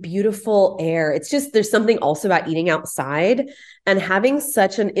 like the beautiful air. It's just, there's something also about eating outside and having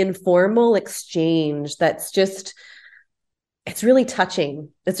such an informal exchange that's just, it's really touching.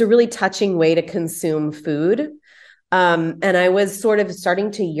 It's a really touching way to consume food. And I was sort of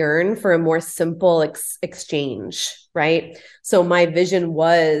starting to yearn for a more simple exchange, right? So my vision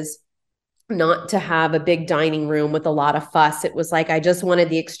was not to have a big dining room with a lot of fuss. It was like, I just wanted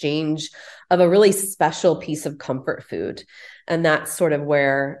the exchange of a really special piece of comfort food. And that's sort of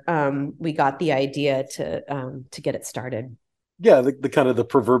where we got the idea to get it started. Yeah, the kind of the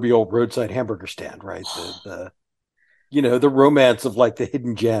proverbial roadside hamburger stand, right? The the romance of like the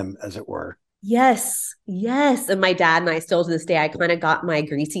hidden gem, as it were. Yes, yes. And my dad and I still to this day, I kind of got my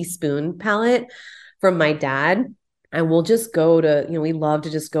greasy spoon palette from my dad. And we'll just go to, we love to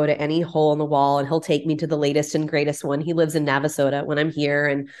just go to any hole in the wall and he'll take me to the latest and greatest one. He lives in Navasota when I'm here.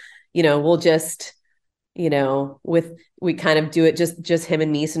 And, we'll just, we kind of do it just him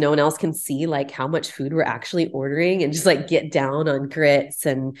and me. So no one else can see like how much food we're actually ordering and just like get down on grits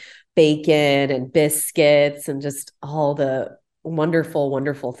and bacon and biscuits and just all the wonderful,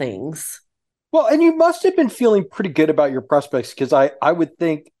 wonderful things. Well, and you must have been feeling pretty good about your prospects because I would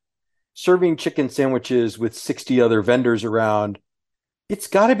think serving chicken sandwiches with 60 other vendors around, it's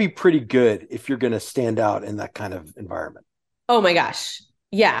got to be pretty good if you're going to stand out in that kind of environment. Oh my gosh.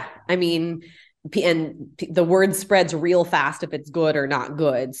 Yeah. I mean, and the word spreads real fast if it's good or not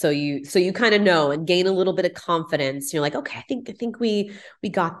good. So you kind of know and gain a little bit of confidence. You're like, okay, I think we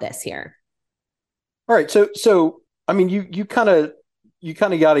got this here. All right. So I mean, you kind of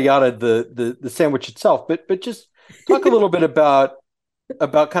yada yada the sandwich itself, but just talk a little bit about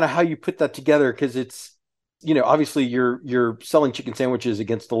kind of how you put that together, because it's obviously you're selling chicken sandwiches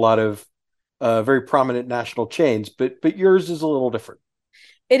against a lot of very prominent national chains, but yours is a little different.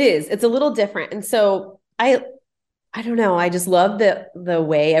 It is. It's a little different, and so I don't know. I just love the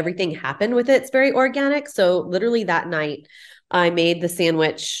way everything happened with it. It's very organic. So literally that night, I made the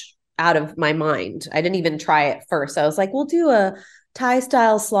sandwich out of my mind. I didn't even try it first. I was like, we'll do a Thai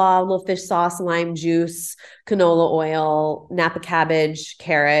style slaw, a little fish sauce, lime juice, canola oil, Napa cabbage,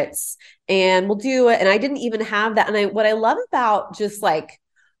 carrots, and we'll do it. And I didn't even have that. And what I love about just like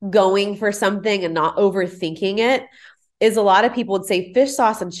going for something and not overthinking it is a lot of people would say fish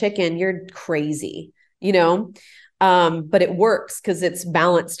sauce and chicken, you're crazy, but it works because it's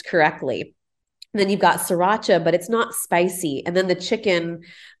balanced correctly. And then you've got sriracha, but it's not spicy. And then the chicken,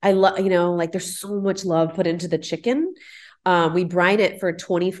 I love, like there's so much love put into the chicken. We brine it for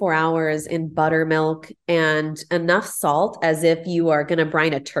 24 hours in buttermilk and enough salt as if you are going to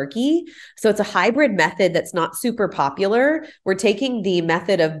brine a turkey. So it's a hybrid method that's not super popular. We're taking the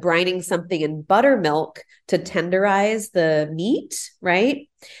method of brining something in buttermilk to tenderize the meat, right?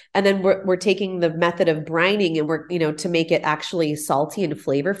 And then we're taking the method of brining and we're, to make it actually salty and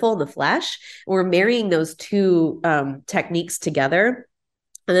flavorful in the flesh. We're marrying those two techniques together.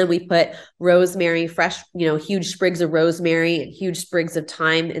 And then we put rosemary, fresh, huge sprigs of rosemary and huge sprigs of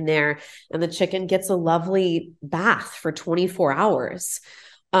thyme in there. And the chicken gets a lovely bath for 24 hours.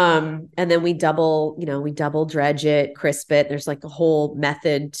 And then we double dredge it, crisp it. There's like a whole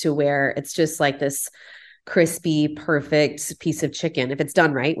method to where it's just like this crispy, perfect piece of chicken. If it's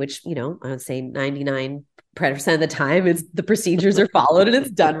done right, which, I would say 99% of the time it's the procedures are followed and it's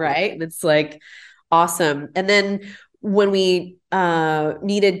done right. And it's like awesome. And then when we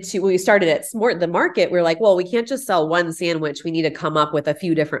we started at the market, we're like, well, we can't just sell one sandwich. We need to come up with a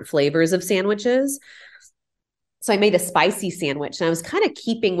few different flavors of sandwiches. So I made a spicy sandwich and I was kind of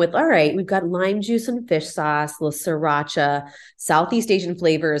keeping with, all right, we've got lime juice and fish sauce, little sriracha. Southeast Asian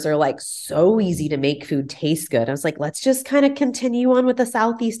flavors are like so easy to make food taste good. I was like, let's just kind of continue on with the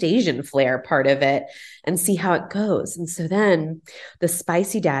Southeast Asian flair part of it and see how it goes. And so then the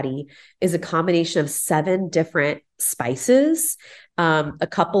Spicy Daddy is a combination of 7 different spices, a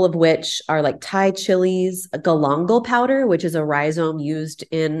couple of which are like Thai chilies, a galangal powder, which is a rhizome used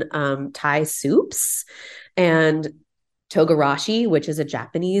in Thai soups, and togarashi, which is a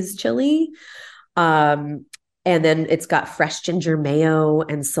Japanese chili. And then it's got fresh ginger mayo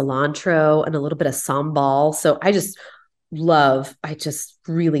and cilantro and a little bit of sambal. So I just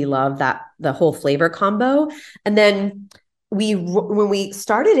really love the whole flavor combo. And then when we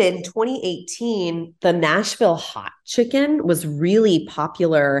started in 2018, the Nashville hot chicken was really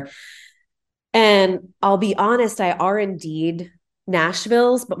popular. And I'll be honest, I R&D'd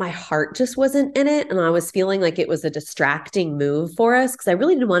Nashville's, but my heart just wasn't in it. And I was feeling like it was a distracting move for us because I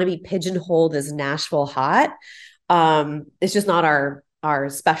really didn't want to be pigeonholed as Nashville hot. It's just not our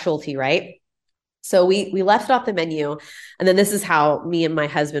specialty, right? So we left it off the menu. And then this is how me and my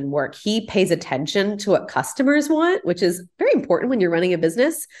husband work. He pays attention to what customers want, which is very important when you're running a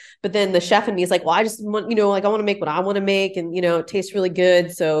business. But then the chef and me is like, well, I just want, like I want to make what I want to make. And, it tastes really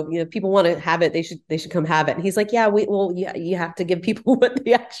good. So, people want to have it. They should come have it. And he's like, yeah, you have to give people what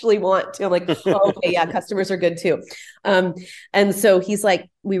they actually want to. I'm like, oh, okay, yeah, customers are good too. And so he's like,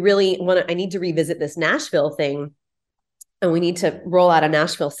 I need to revisit this Nashville thing. And we need to roll out a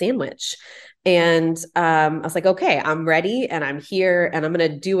Nashville sandwich. And I was like, okay, I'm ready and I'm here and I'm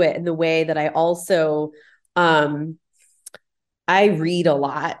going to do it in the way that I also, I read a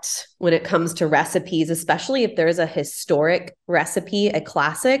lot when it comes to recipes, especially if there's a historic recipe, a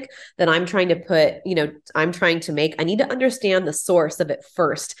classic that I'm trying to make. I need to understand the source of it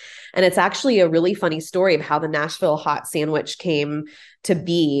first. And it's actually a really funny story of how the Nashville hot sandwich came to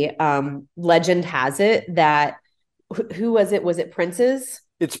be. Legend has it that, who was it? Was it Prince's?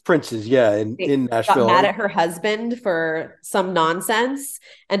 It's Prince's, yeah, in Nashville. Got mad at her husband for some nonsense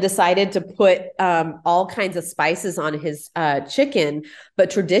and decided to put all kinds of spices on his chicken.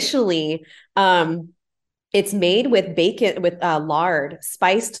 But traditionally, it's made with bacon, with lard,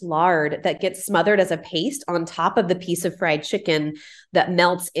 spiced lard that gets smothered as a paste on top of the piece of fried chicken that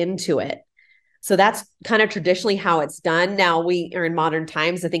melts into it. So that's kind of traditionally how it's done. Now we are in modern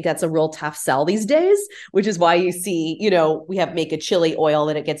times. I think that's a real tough sell these days, which is why you see, we make a chili oil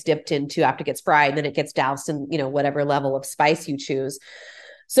that it gets dipped into after it gets fried, and then it gets doused in, whatever level of spice you choose.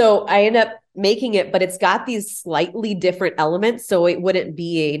 So I end up making it, but it's got these slightly different elements. So it wouldn't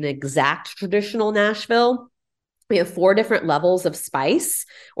be an exact traditional Nashville. We have 4 different levels of spice,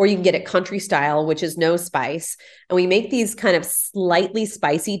 or you can get it country style, which is no spice. And we make these kind of slightly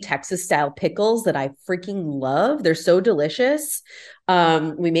spicy Texas style pickles that I freaking love. They're so delicious.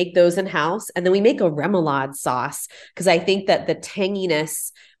 We make those in house, and then we make a remoulade sauce because I think that the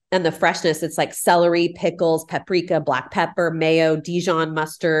tanginess and the freshness, it's like celery, pickles, paprika, black pepper, mayo, Dijon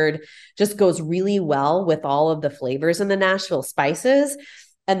mustard, just goes really well with all of the flavors in the Nashville spices.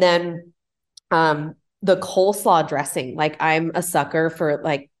 And then, the coleslaw dressing, like I'm a sucker for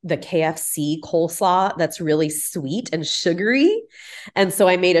like the KFC coleslaw that's really sweet and sugary. And so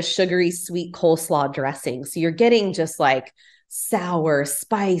I made a sugary sweet coleslaw dressing. So you're getting just like sour,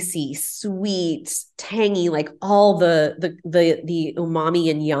 spicy, sweet, tangy, like all the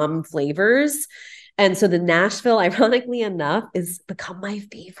umami and yum flavors. And so the Nashville, ironically enough, is become my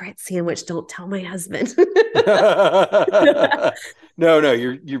favorite sandwich. Don't tell my husband. No,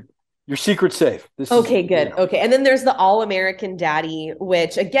 your secret's safe. Okay, good. Okay. And then there's the All-American Daddy,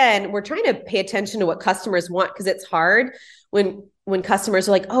 which again, we're trying to pay attention to what customers want because it's hard when customers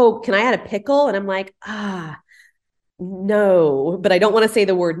are like, oh, can I add a pickle? And I'm like, no, but I don't want to say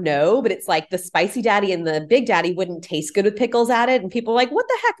the word no, but it's like the Spicy Daddy and the Big Daddy wouldn't taste good with pickles added. And people are like, what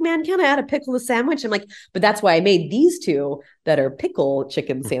the heck, man? Can I add a pickle to sandwich? I'm like, but that's why I made these 2 that are pickle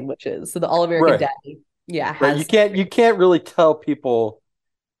chicken sandwiches. So the All-American Daddy. Yeah. Right. You can't really tell people.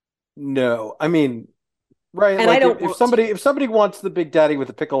 No, I mean, right. And like I don't if somebody wants the Big Daddy with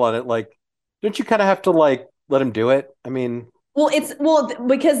a pickle on it, like, don't you kind of have to like let him do it? I mean,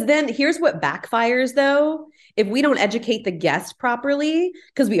 because then here's what backfires though. If we don't educate the guest properly,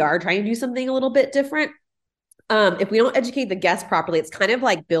 because we are trying to do something a little bit different. If we don't educate the guest properly, it's kind of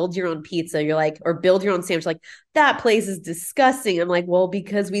like build your own pizza. You're like, or build your own sandwich. Like that place is disgusting. I'm like, well,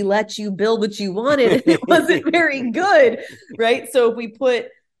 because we let you build what you wanted and it wasn't very good. Right. So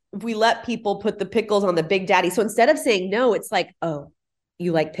if we let people put the pickles on the Big Daddy. So instead of saying no, it's like, oh,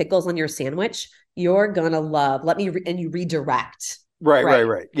 you like pickles on your sandwich? You're going to love, and you redirect.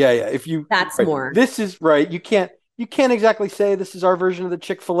 Right. Yeah. That's right. more. This is right. You can't exactly say this is our version of the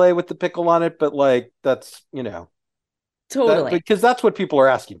Chick-fil-A with the pickle on it, but like, that's, totally. because that's what people are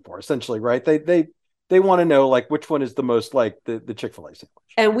asking for essentially, right? They want to know like which one is the most like the Chick-fil-A sandwich.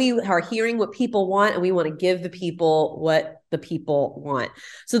 And we are hearing what people want, and we want to give the people what the people want.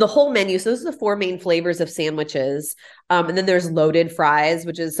 So the whole menu, so those are the 4 main flavors of sandwiches. And then there's loaded fries,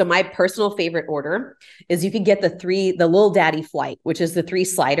 which is, so my personal favorite order is you can get the Little Daddy flight, which is the 3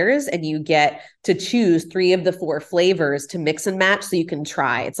 sliders, and you get to choose 3 of the 4 flavors to mix and match so you can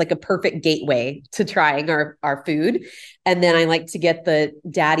try. It's like a perfect gateway to trying our food. And then I like to get the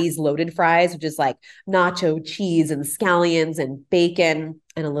Daddy's loaded fries, which is like nacho cheese and scallions and bacon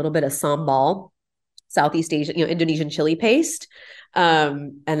and a little bit of sambal, Southeast Asian, Indonesian chili paste.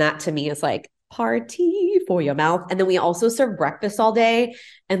 And that to me is like party for your mouth. And then we also serve breakfast all day.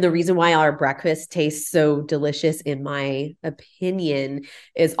 And the reason why our breakfast tastes so delicious, in my opinion,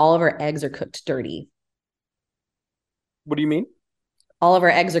 is all of our eggs are cooked dirty. What do you mean? All of our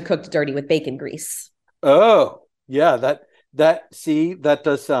eggs are cooked dirty with bacon grease. Oh, yeah. That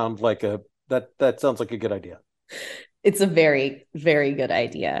does sound like That sounds like a good idea. It's a very, very good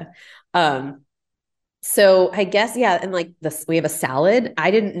idea. So I guess, yeah. And like this, we have a salad.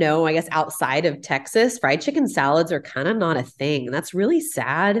 I didn't know, I guess outside of Texas, fried chicken salads are kind of not a thing. And that's really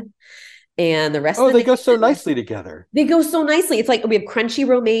sad. And the rest of the they go so nicely together. They go so nicely. It's like we have crunchy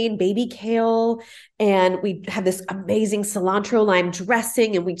romaine, baby kale, and we have this amazing cilantro lime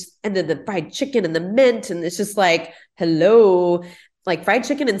dressing, and then the fried chicken and the mint. And it's just like, hello, like fried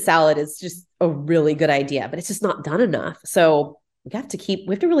chicken and salad is just a really good idea, but it's just not done enough. So we have to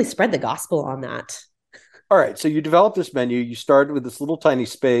really spread the gospel on that. All right. So you developed this menu. You started with this little tiny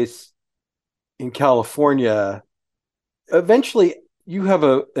space in California. Eventually, you have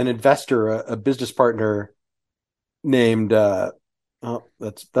an investor, a business partner named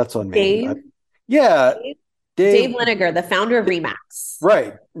that's on me. Dave? Dave Liniger, the founder of Remax.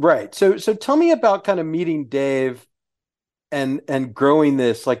 Right. So tell me about kind of meeting Dave and growing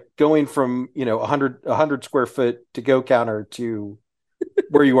this, like going from 100 square foot to go counter to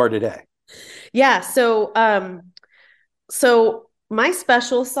where you are today. Yeah. So my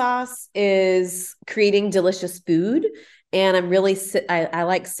special sauce is creating delicious food. And I'm really, I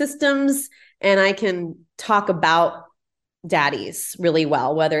like systems, and I can talk about daddies really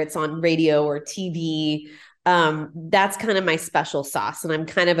well, whether it's on radio or TV. That's kind of my special sauce. And I'm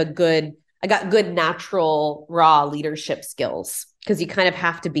kind of I got good natural raw leadership skills, because you kind of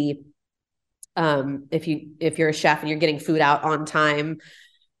have to be, if you're a chef and you're getting food out on time,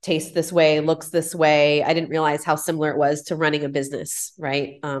 tastes this way, looks this way. I didn't realize how similar it was to running a business,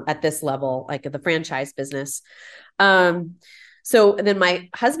 right? At this level, like the franchise business. So then my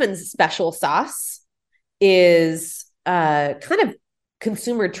husband's special sauce is kind of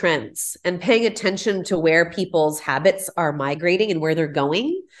consumer trends and paying attention to where people's habits are migrating and where they're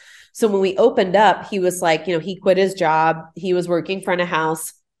going. So when we opened up, he was like, he quit his job. He was working front of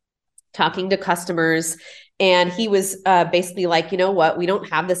house, talking to customers. And he was basically like, you know what? We don't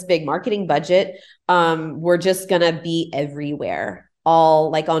have this big marketing budget. We're just going to be everywhere.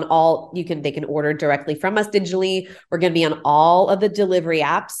 They can order directly from us digitally. We're going to be on all of the delivery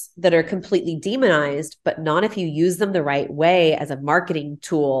apps that are completely demonized, but not if you use them the right way as a marketing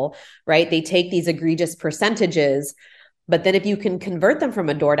tool, right? They take these egregious percentages, but then if you can convert them from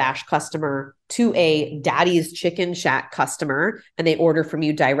a DoorDash customer to a Daddy's Chicken Shack customer, and they order from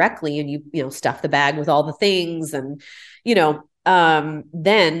you directly, and you stuff the bag with all the things, and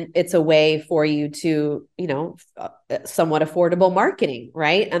then it's a way for you to, somewhat affordable marketing,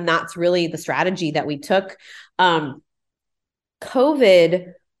 right? And that's really the strategy that we took. COVID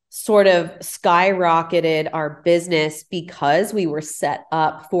sort of skyrocketed our business because we were set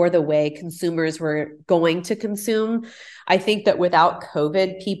up for the way consumers were going to consume. I think that without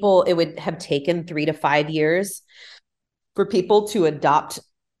COVID, it would have taken 3 to 5 years for people to adopt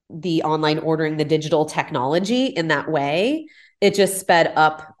the online ordering, the digital technology in that way. It just sped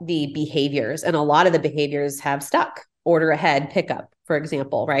up the behaviors, and a lot of the behaviors have stuck. Order ahead, pickup, for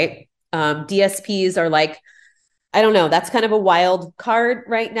example, right? DSPs are like, I don't know, that's kind of a wild card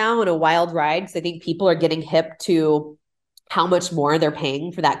right now and a wild ride, because I think people are getting hip to how much more they're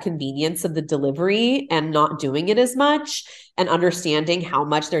paying for that convenience of the delivery and not doing it as much, and understanding how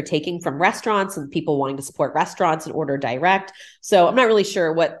much they're taking from restaurants and people wanting to support restaurants and order direct. So I'm not really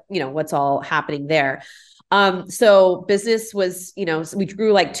sure what's all happening there. So business was, we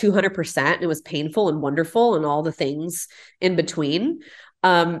grew like 200%. It was painful and wonderful and all the things in between.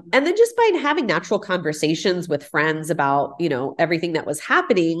 And then just by having natural conversations with friends about, everything that was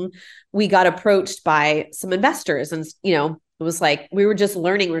happening, we got approached by some investors, and, it was like, we were just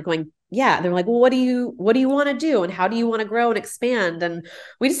learning. We were going, yeah. They're like, well, what do you want to do? And how do you want to grow and expand? And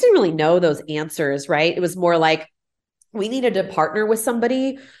we just didn't really know those answers, right? It was more like, we needed to partner with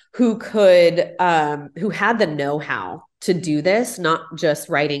somebody who who had the know-how to do this, not just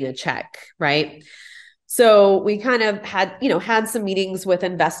writing a check, right? So we kind of had some meetings with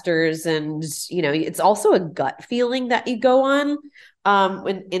investors, and, it's also a gut feeling that you go on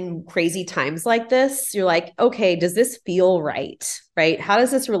in crazy times like this. You're like, okay, does this feel right? Right? How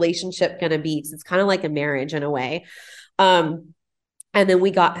does this relationship going to be? Because it's kind of like a marriage in a way. And then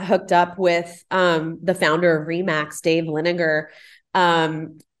we got hooked up with the founder of Remax, Dave Liniger.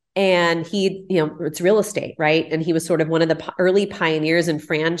 And he, it's real estate, right? And he was sort of one of the early pioneers in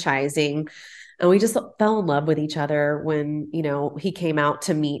franchising. And we just fell in love with each other when, he came out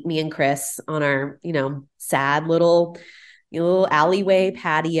to meet me and Chris on our, sad little alleyway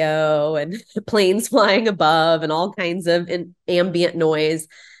patio, and planes flying above and all kinds of ambient noise.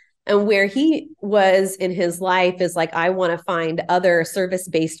 And where he was in his life is like, I want to find other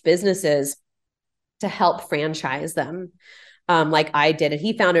service-based businesses to help franchise them. like I did. And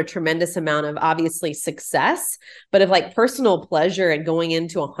he found a tremendous amount of obviously success, but of like personal pleasure and going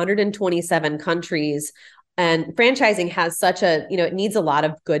into 127 countries. And franchising has such a, it needs a lot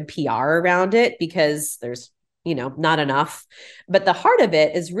of good PR around it because there's, not enough. But the heart of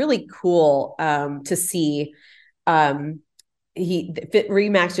it is really cool to see. Remax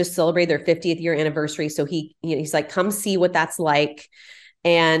just celebrated their 50th year anniversary. So he's like, come see what that's like.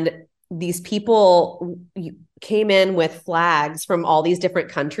 And these people came in with flags from all these different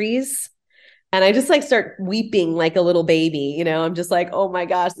countries. And I just like start weeping like a little baby, I'm just like, oh my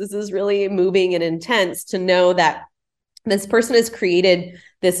gosh, this is really moving and intense to know that this person has created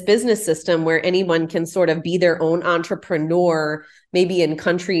this business system where anyone can sort of be their own entrepreneur, maybe in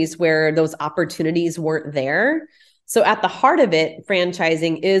countries where those opportunities weren't there. So at the heart of it,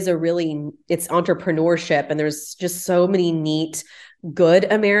 franchising is it's entrepreneurship. And there's just so many neat,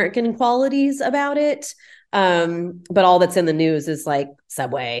 good American qualities about it. But all that's in the news is like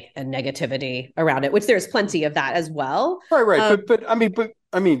Subway and negativity around it, which there's plenty of that as well. Right. But I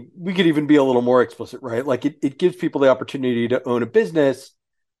mean, we could even be a little more explicit, right? Like it gives people the opportunity to own a business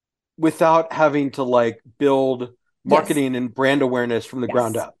without having to like build marketing and brand awareness from the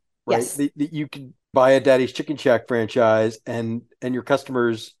ground up, right? Yes. You can buy a Daddy's Chicken Shack franchise and your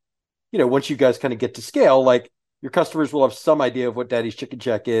customers, once you guys kind of get to scale, like your customers will have some idea of what Daddy's Chicken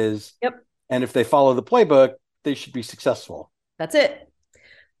Shack is. Yep. And if they follow the playbook, they should be successful. That's it.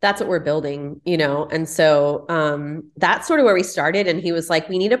 That's what we're building, And so that's sort of where we started. And he was like,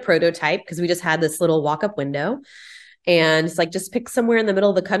 we need a prototype because we just had this little walk-up window. And it's like, just pick somewhere in the middle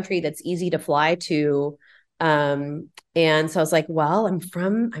of the country that's easy to fly to. And so I was like, well, I'm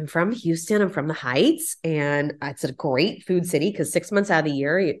from Houston. I'm from the Heights. And it's a great food city because 6 months out of the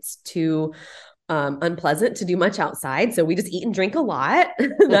year, it's too unpleasant to do much outside. So we just eat and drink a lot.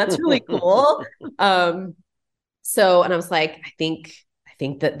 That's really cool. So, and I was like, I think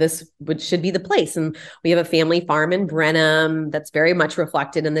that this should be the place. And we have a family farm in Brenham that's very much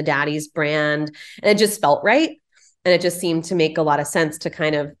reflected in the Daddy's brand. And it just felt right. And it just seemed to make a lot of sense to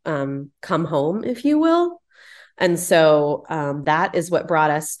kind of come home, if you will. And so that is what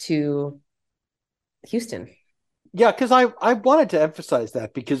brought us to Houston. Yeah, because I wanted to emphasize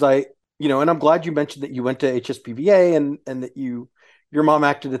that because and I'm glad you mentioned that you went to HSPVA and that your mom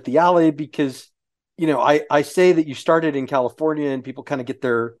acted at the Alley because I say that you started in California and people kind of get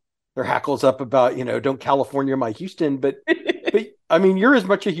their hackles up about, don't California my Houston, but I mean, you're as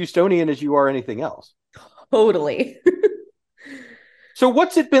much a Houstonian as you are anything else. Totally. So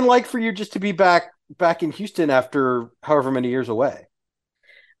what's it been like for you just to be back in Houston after however many years away?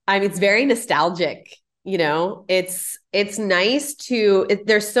 I mean, it's very nostalgic, it's nice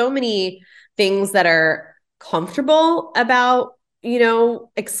there's so many things that are comfortable about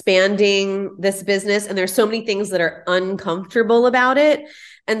expanding this business. And there's so many things that are uncomfortable about it.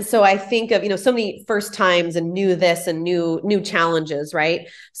 And so I think of, so many first times and new challenges, right?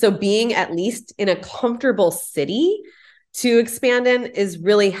 So being at least in a comfortable city to expand in is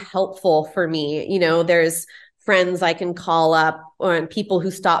really helpful for me. There's friends I can call up or people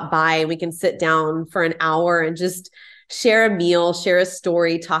who stop by and we can sit down for an hour and just share a meal, share a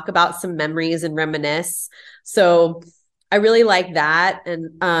story, talk about some memories and reminisce. So I really like that. And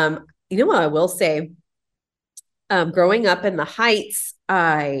what I will say, growing up in the Heights,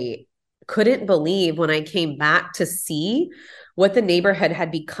 I couldn't believe when I came back to see what the neighborhood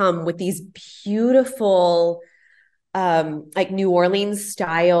had become with these beautiful, like New Orleans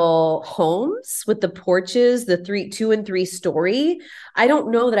style homes with the porches, the 2 and 3 story. I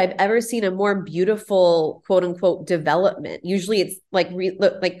don't know that I've ever seen a more beautiful, quote unquote, development. Usually it's like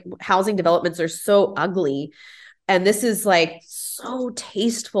housing developments are so ugly. And this is like so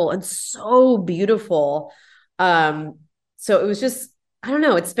tasteful and so beautiful. So it was just, I don't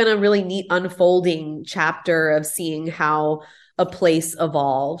know, it's been a really neat unfolding chapter of seeing how a place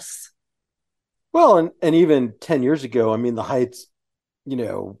evolves. Well, and even 10 years ago, I mean, the Heights,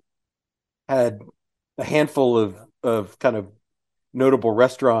 had a handful of kind of notable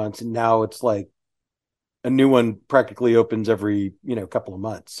restaurants. And now it's like a new one practically opens every, couple of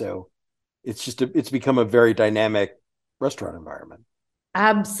months. So it's become a very dynamic restaurant environment.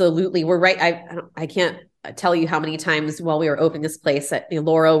 Absolutely. We're right. I can't tell you how many times while we were opening this place at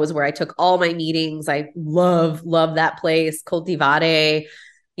Laurel was where I took all my meetings. I love that place. Cultivare,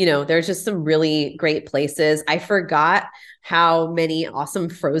 there's just some really great places. I forgot how many awesome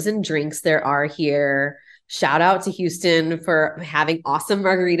frozen drinks there are here. shout out to Houston for having awesome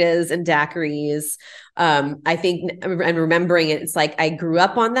margaritas and daiquiris. I think, and remembering it, it's like I grew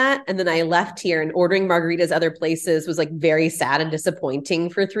up on that. And then I left here, and ordering margaritas other places was like very sad and disappointing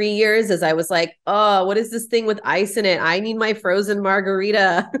for 3 years, as I was like, oh, what is this thing with ice in it? I need my frozen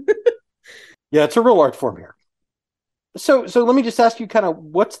margarita. Yeah, it's a real art form here. So let me just ask you kind of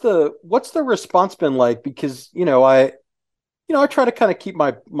what's the response been like? Because, I try to kind of keep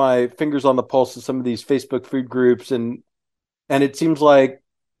my fingers on the pulse of some of these Facebook food groups, and it seems like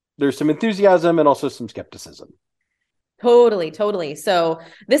there's some enthusiasm and also some skepticism. Totally. So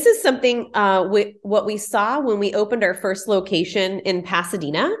this is something what we saw when we opened our first location in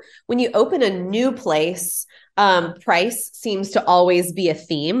Pasadena. When you open a new place, price seems to always be a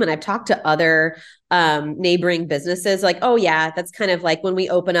theme. And I've talked to other neighboring businesses like, oh yeah, that's kind of like when we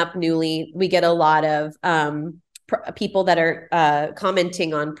open up newly, we get a lot of people that are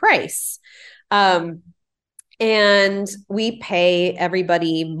commenting on price. And we pay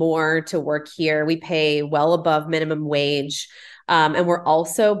everybody more to work here. We pay well above minimum wage. And we're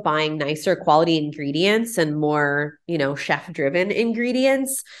also buying nicer quality ingredients and more, chef-driven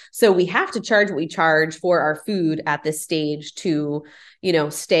ingredients. So we have to charge what we charge for our food at this stage to,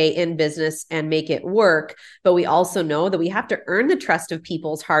 stay in business and make it work. But we also know that we have to earn the trust of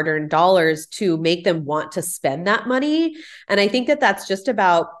people's hard-earned dollars to make them want to spend that money. And I think that that's just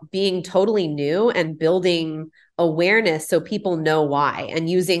about being totally new and building awareness so people know why, and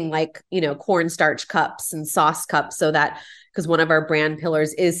using cornstarch cups and sauce cups, so that, because one of our brand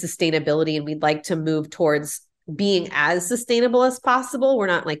pillars is sustainability, and we'd like to move towards being as sustainable as possible. We're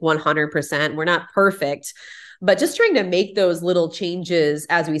not like 100%, we're not perfect, but just trying to make those little changes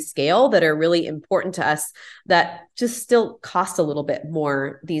as we scale that are really important to us, that just still cost a little bit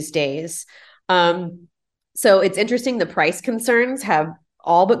more these days. So it's interesting. The price concerns have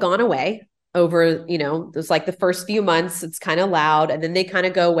all but gone away over, there's like the first few months, it's kind of loud, and then they kind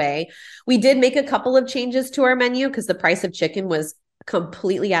of go away. We did make a couple of changes to our menu because the price of chicken was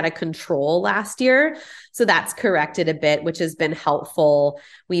completely out of control last year. So that's corrected a bit, which has been helpful.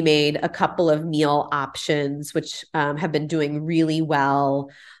 We made a couple of meal options, which have been doing really well.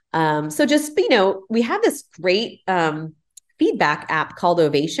 So just, we have this great feedback app called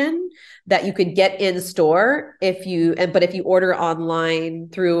Ovation that you could get in store but if you order online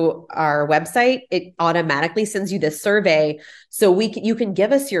through our website, it automatically sends you this survey. So you can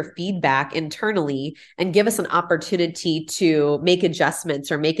give us your feedback internally and give us an opportunity to make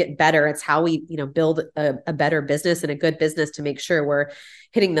adjustments or make it better. It's how we, build a better business and a good business to make sure we're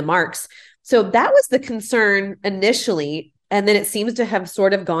hitting the marks. So that was the concern initially. And then it seems to have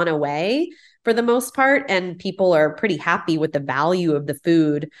sort of gone away for the most part. And people are pretty happy with the value of the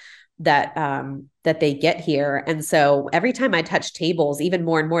food that they get here. And so every time I touch tables, even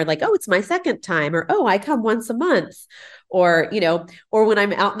more and more like, oh, it's my second time, or, oh, I come once a month, or, or when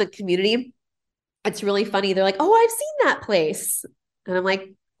I'm out in the community, it's really funny. They're like, oh, I've seen that place. And I'm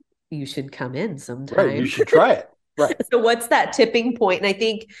like, you should come in sometime. Right, you should try it. Right. So what's that tipping point? And I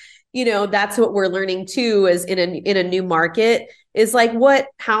think, that's what we're learning too, is in a new market, is like,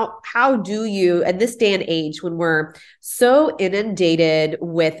 how do you, at this day and age, when we're so inundated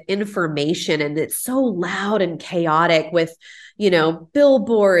with information and it's so loud and chaotic with,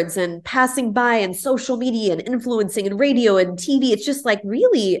 billboards and passing by and social media and influencing and radio and TV, it's just like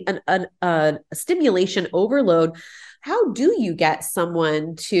really a stimulation overload. How do you get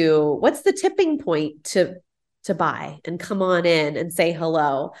someone to, what's the tipping point to buy and come on in and say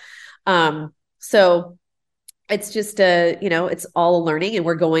hello? So it's just it's all learning, and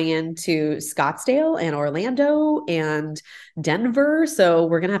we're going into Scottsdale and Orlando and Denver. So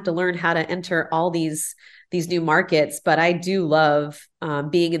we're going to have to learn how to enter all these new markets. But I do love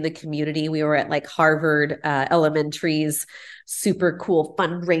being in the community. We were at like Harvard Elementary's super cool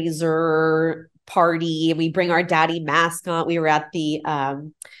fundraiser party. We bring our daddy mascot. We were at the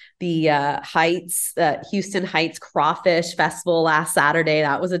Heights, Houston Heights Crawfish Festival last Saturday.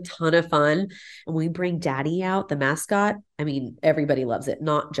 That was a ton of fun. And we bring Daddy out, the mascot. I mean, everybody loves it,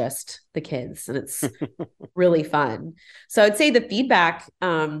 not just the kids. And it's really fun. So I'd say the feedback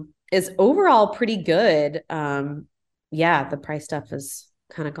is overall pretty good. The price stuff has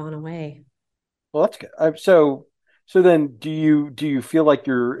kind of gone away. Well, that's good. So then do you feel like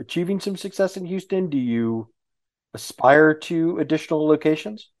you're achieving some success in Houston? Do you aspire to additional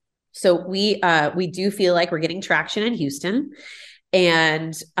locations? So we do feel like we're getting traction in Houston,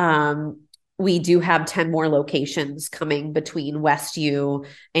 and we do have 10 more locations coming between West U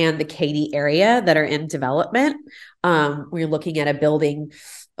and the Katy area that are in development. We're looking at a building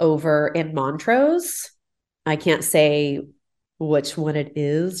over in Montrose. I can't say which one it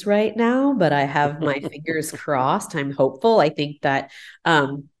is right now, but I have my fingers crossed. I'm hopeful. I think that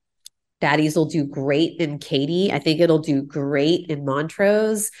Daddy's will do great in Katy. I think it'll do great in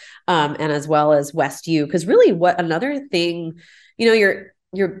Montrose, and as well as West U. Because really, what another thing, your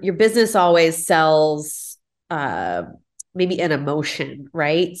business always sells maybe an emotion,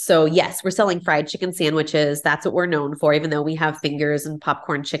 right? So yes, we're selling fried chicken sandwiches. That's what we're known for, even though we have fingers and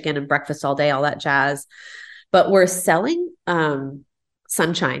popcorn chicken and breakfast all day, all that jazz. But we're selling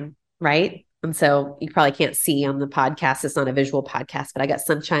sunshine, right? And so you probably can't see on the podcast. It's not a visual podcast, but I got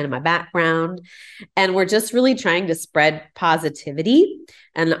sunshine in my background. And we're just really trying to spread positivity.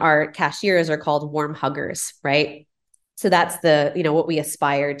 And our cashiers are called warm huggers, right? So that's what we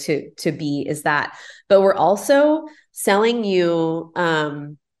aspire to be, is that. But we're also selling you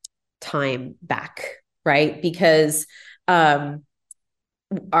time back, right? Because our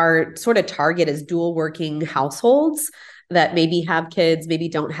sort of target is dual working households that maybe have kids, maybe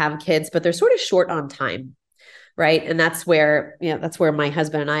don't have kids, but they're sort of short on time. Right. And that's where my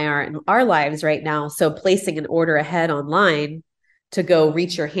husband and I are in our lives right now. So placing an order ahead online to go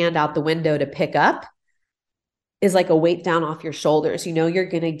reach your hand out the window to pick up is like a weight down off your shoulders. You're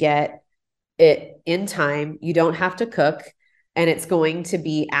going to get it in time. You don't have to cook, and it's going to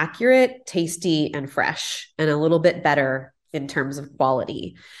be accurate, tasty, and fresh, and a little bit better in terms of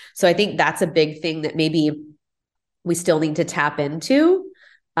quality. So I think that's a big thing that maybe we still need to tap into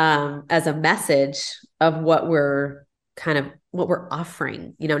as a message of what we're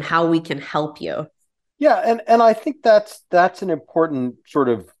offering, and how we can help you. Yeah. And I think that's an important sort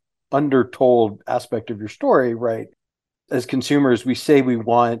of undertold aspect of your story, right? As consumers, we say we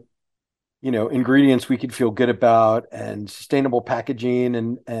want, ingredients we could feel good about, and sustainable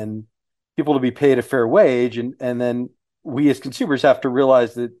packaging, and people to be paid a fair wage. And then we as consumers have to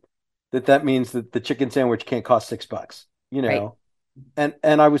realize that means that the chicken sandwich can't cost $6, Right.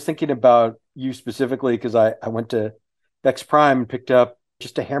 And I was thinking about you specifically because I went to Beck's Prime and picked up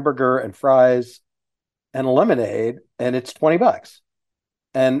just a hamburger and fries and a lemonade, and it's $20.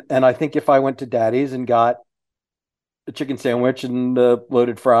 And I think if I went to Daddy's and got a chicken sandwich and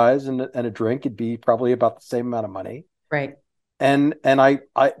loaded fries and a drink, it'd be probably about the same amount of money. Right. And I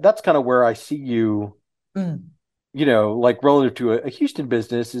that's kind of where I see you. Like relative to a Houston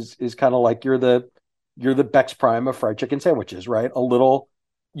business is kind of like you're the Beck's Prime of fried chicken sandwiches, right? A little,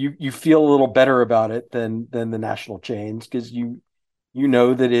 you feel a little better about it than the national chains, because you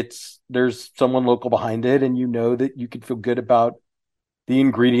know that there's someone local behind it, and that you can feel good about the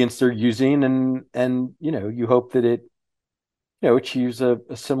ingredients they're using, and you hope that it achieves a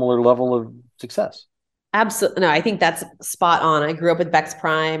similar level of success. Absolutely. No, I think that's spot on. I grew up with Beck's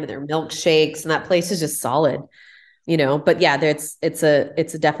Prime and their milkshakes, and that place is just solid. But yeah, it's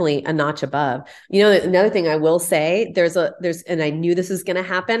definitely a notch above. Another thing I will say, and I knew this is going to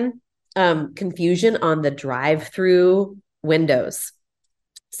happen, confusion on the drive-through windows.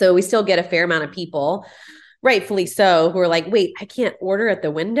 So we still get a fair amount of people, rightfully so, who are like, wait, I can't order at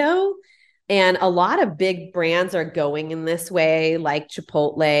the window. And a lot of big brands are going in this way, like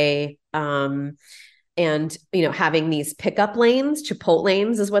Chipotle, and having these pickup lanes.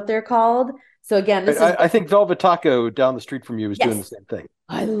 Chipotle is what they're called. So again, I think Velvet Taco down the street from you is doing the same thing.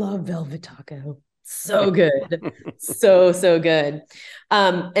 I love Velvet Taco. So good. so good.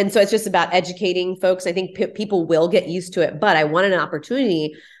 And so it's just about educating folks. I think people will get used to it, but I wanted an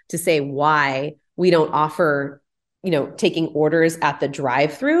opportunity to say why we don't offer, taking orders at the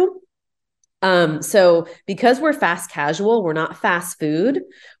drive-through. So because we're fast casual, we're not fast food.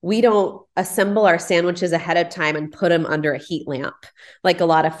 We don't assemble our sandwiches ahead of time and put them under a heat lamp. Like a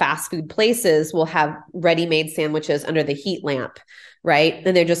lot of fast food places will have ready-made sandwiches under the heat lamp, right?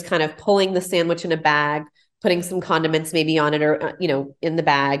 And they're just kind of pulling the sandwich in a bag, putting some condiments maybe on it, or, in the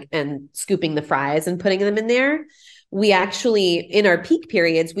bag, and scooping the fries and putting them in there. We actually, in our peak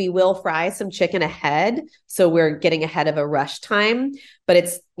periods, we will fry some chicken ahead. So we're getting ahead of a rush time, but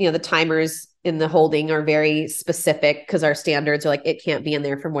it's, the timers in the holding are very specific, because our standards are like, it can't be in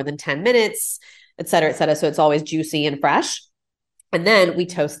there for more than 10 minutes, et cetera, et cetera. So it's always juicy and fresh. And then we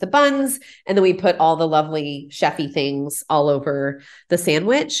toast the buns, and then we put all the lovely chefy things all over the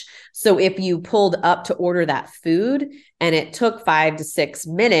sandwich. So if you pulled up to order that food and it took 5 to 6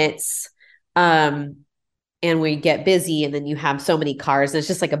 minutes, and we get busy, and then you have so many cars, and it's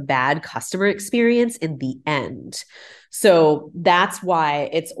just like a bad customer experience in the end. So that's why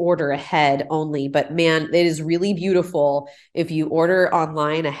it's order ahead only. But man, it is really beautiful if you order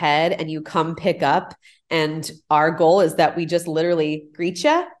online ahead and you come pick up. And our goal is that we just literally greet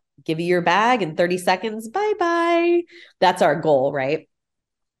you, give you your bag in 30 seconds. Bye-bye. That's our goal, right?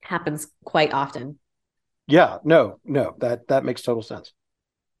 Happens quite often. Yeah, no, that makes total sense.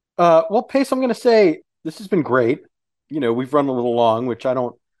 Well, Pace, I'm going to say this has been great. We've run a little long, which I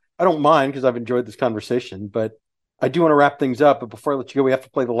don't mind because I've enjoyed this conversation, but I do want to wrap things up. But before I let you go, we have to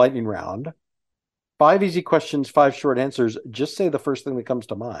play the lightning round. 5 easy questions, 5 short answers. Just say the first thing that comes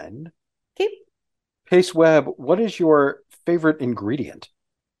to mind. Okay. Pace Webb, what is your favorite ingredient?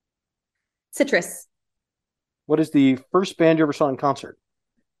 Citrus. What is the first band you ever saw in concert?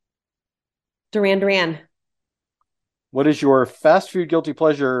 Duran Duran. What is your fast food guilty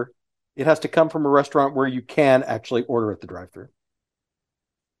pleasure? It has to come from a restaurant where you can actually order at the drive-thru.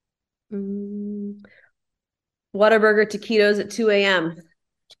 Whataburger taquitos at 2 a.m.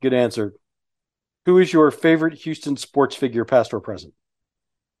 It's a good answer. Who is your favorite Houston sports figure, past or present?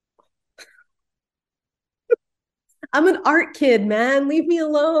 I'm an art kid, man. Leave me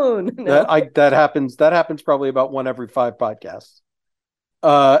alone. No. That happens. That happens probably about one every 5 podcasts.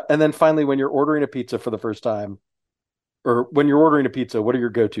 And then finally, when you're ordering a pizza for the first time, or when you're ordering a pizza, what are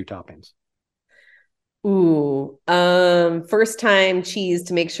your go-to toppings? Ooh, first time cheese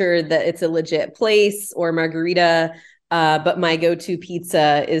to make sure that it's a legit place, or margarita. But my go-to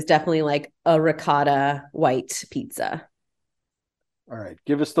pizza is definitely like a ricotta white pizza. All right.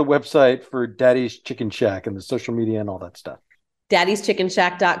 Give us the website for Daddy's Chicken Shack and the social media and all that stuff.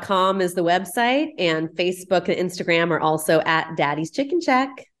 daddyschickenShack.com is the website, and Facebook and Instagram are also at Daddy's Chicken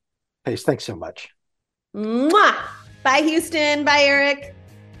Shack. Pace, thanks so much. Mwah! Bye, Houston. Bye, Eric.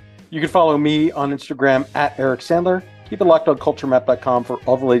 You can follow me on Instagram at Eric Sandler. Keep it locked on culturemap.com for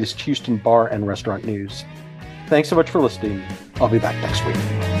all the latest Houston bar and restaurant news. Thanks so much for listening. I'll be back next week.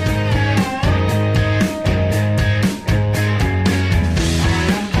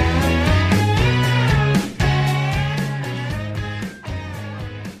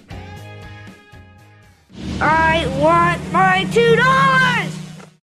 I want my $2.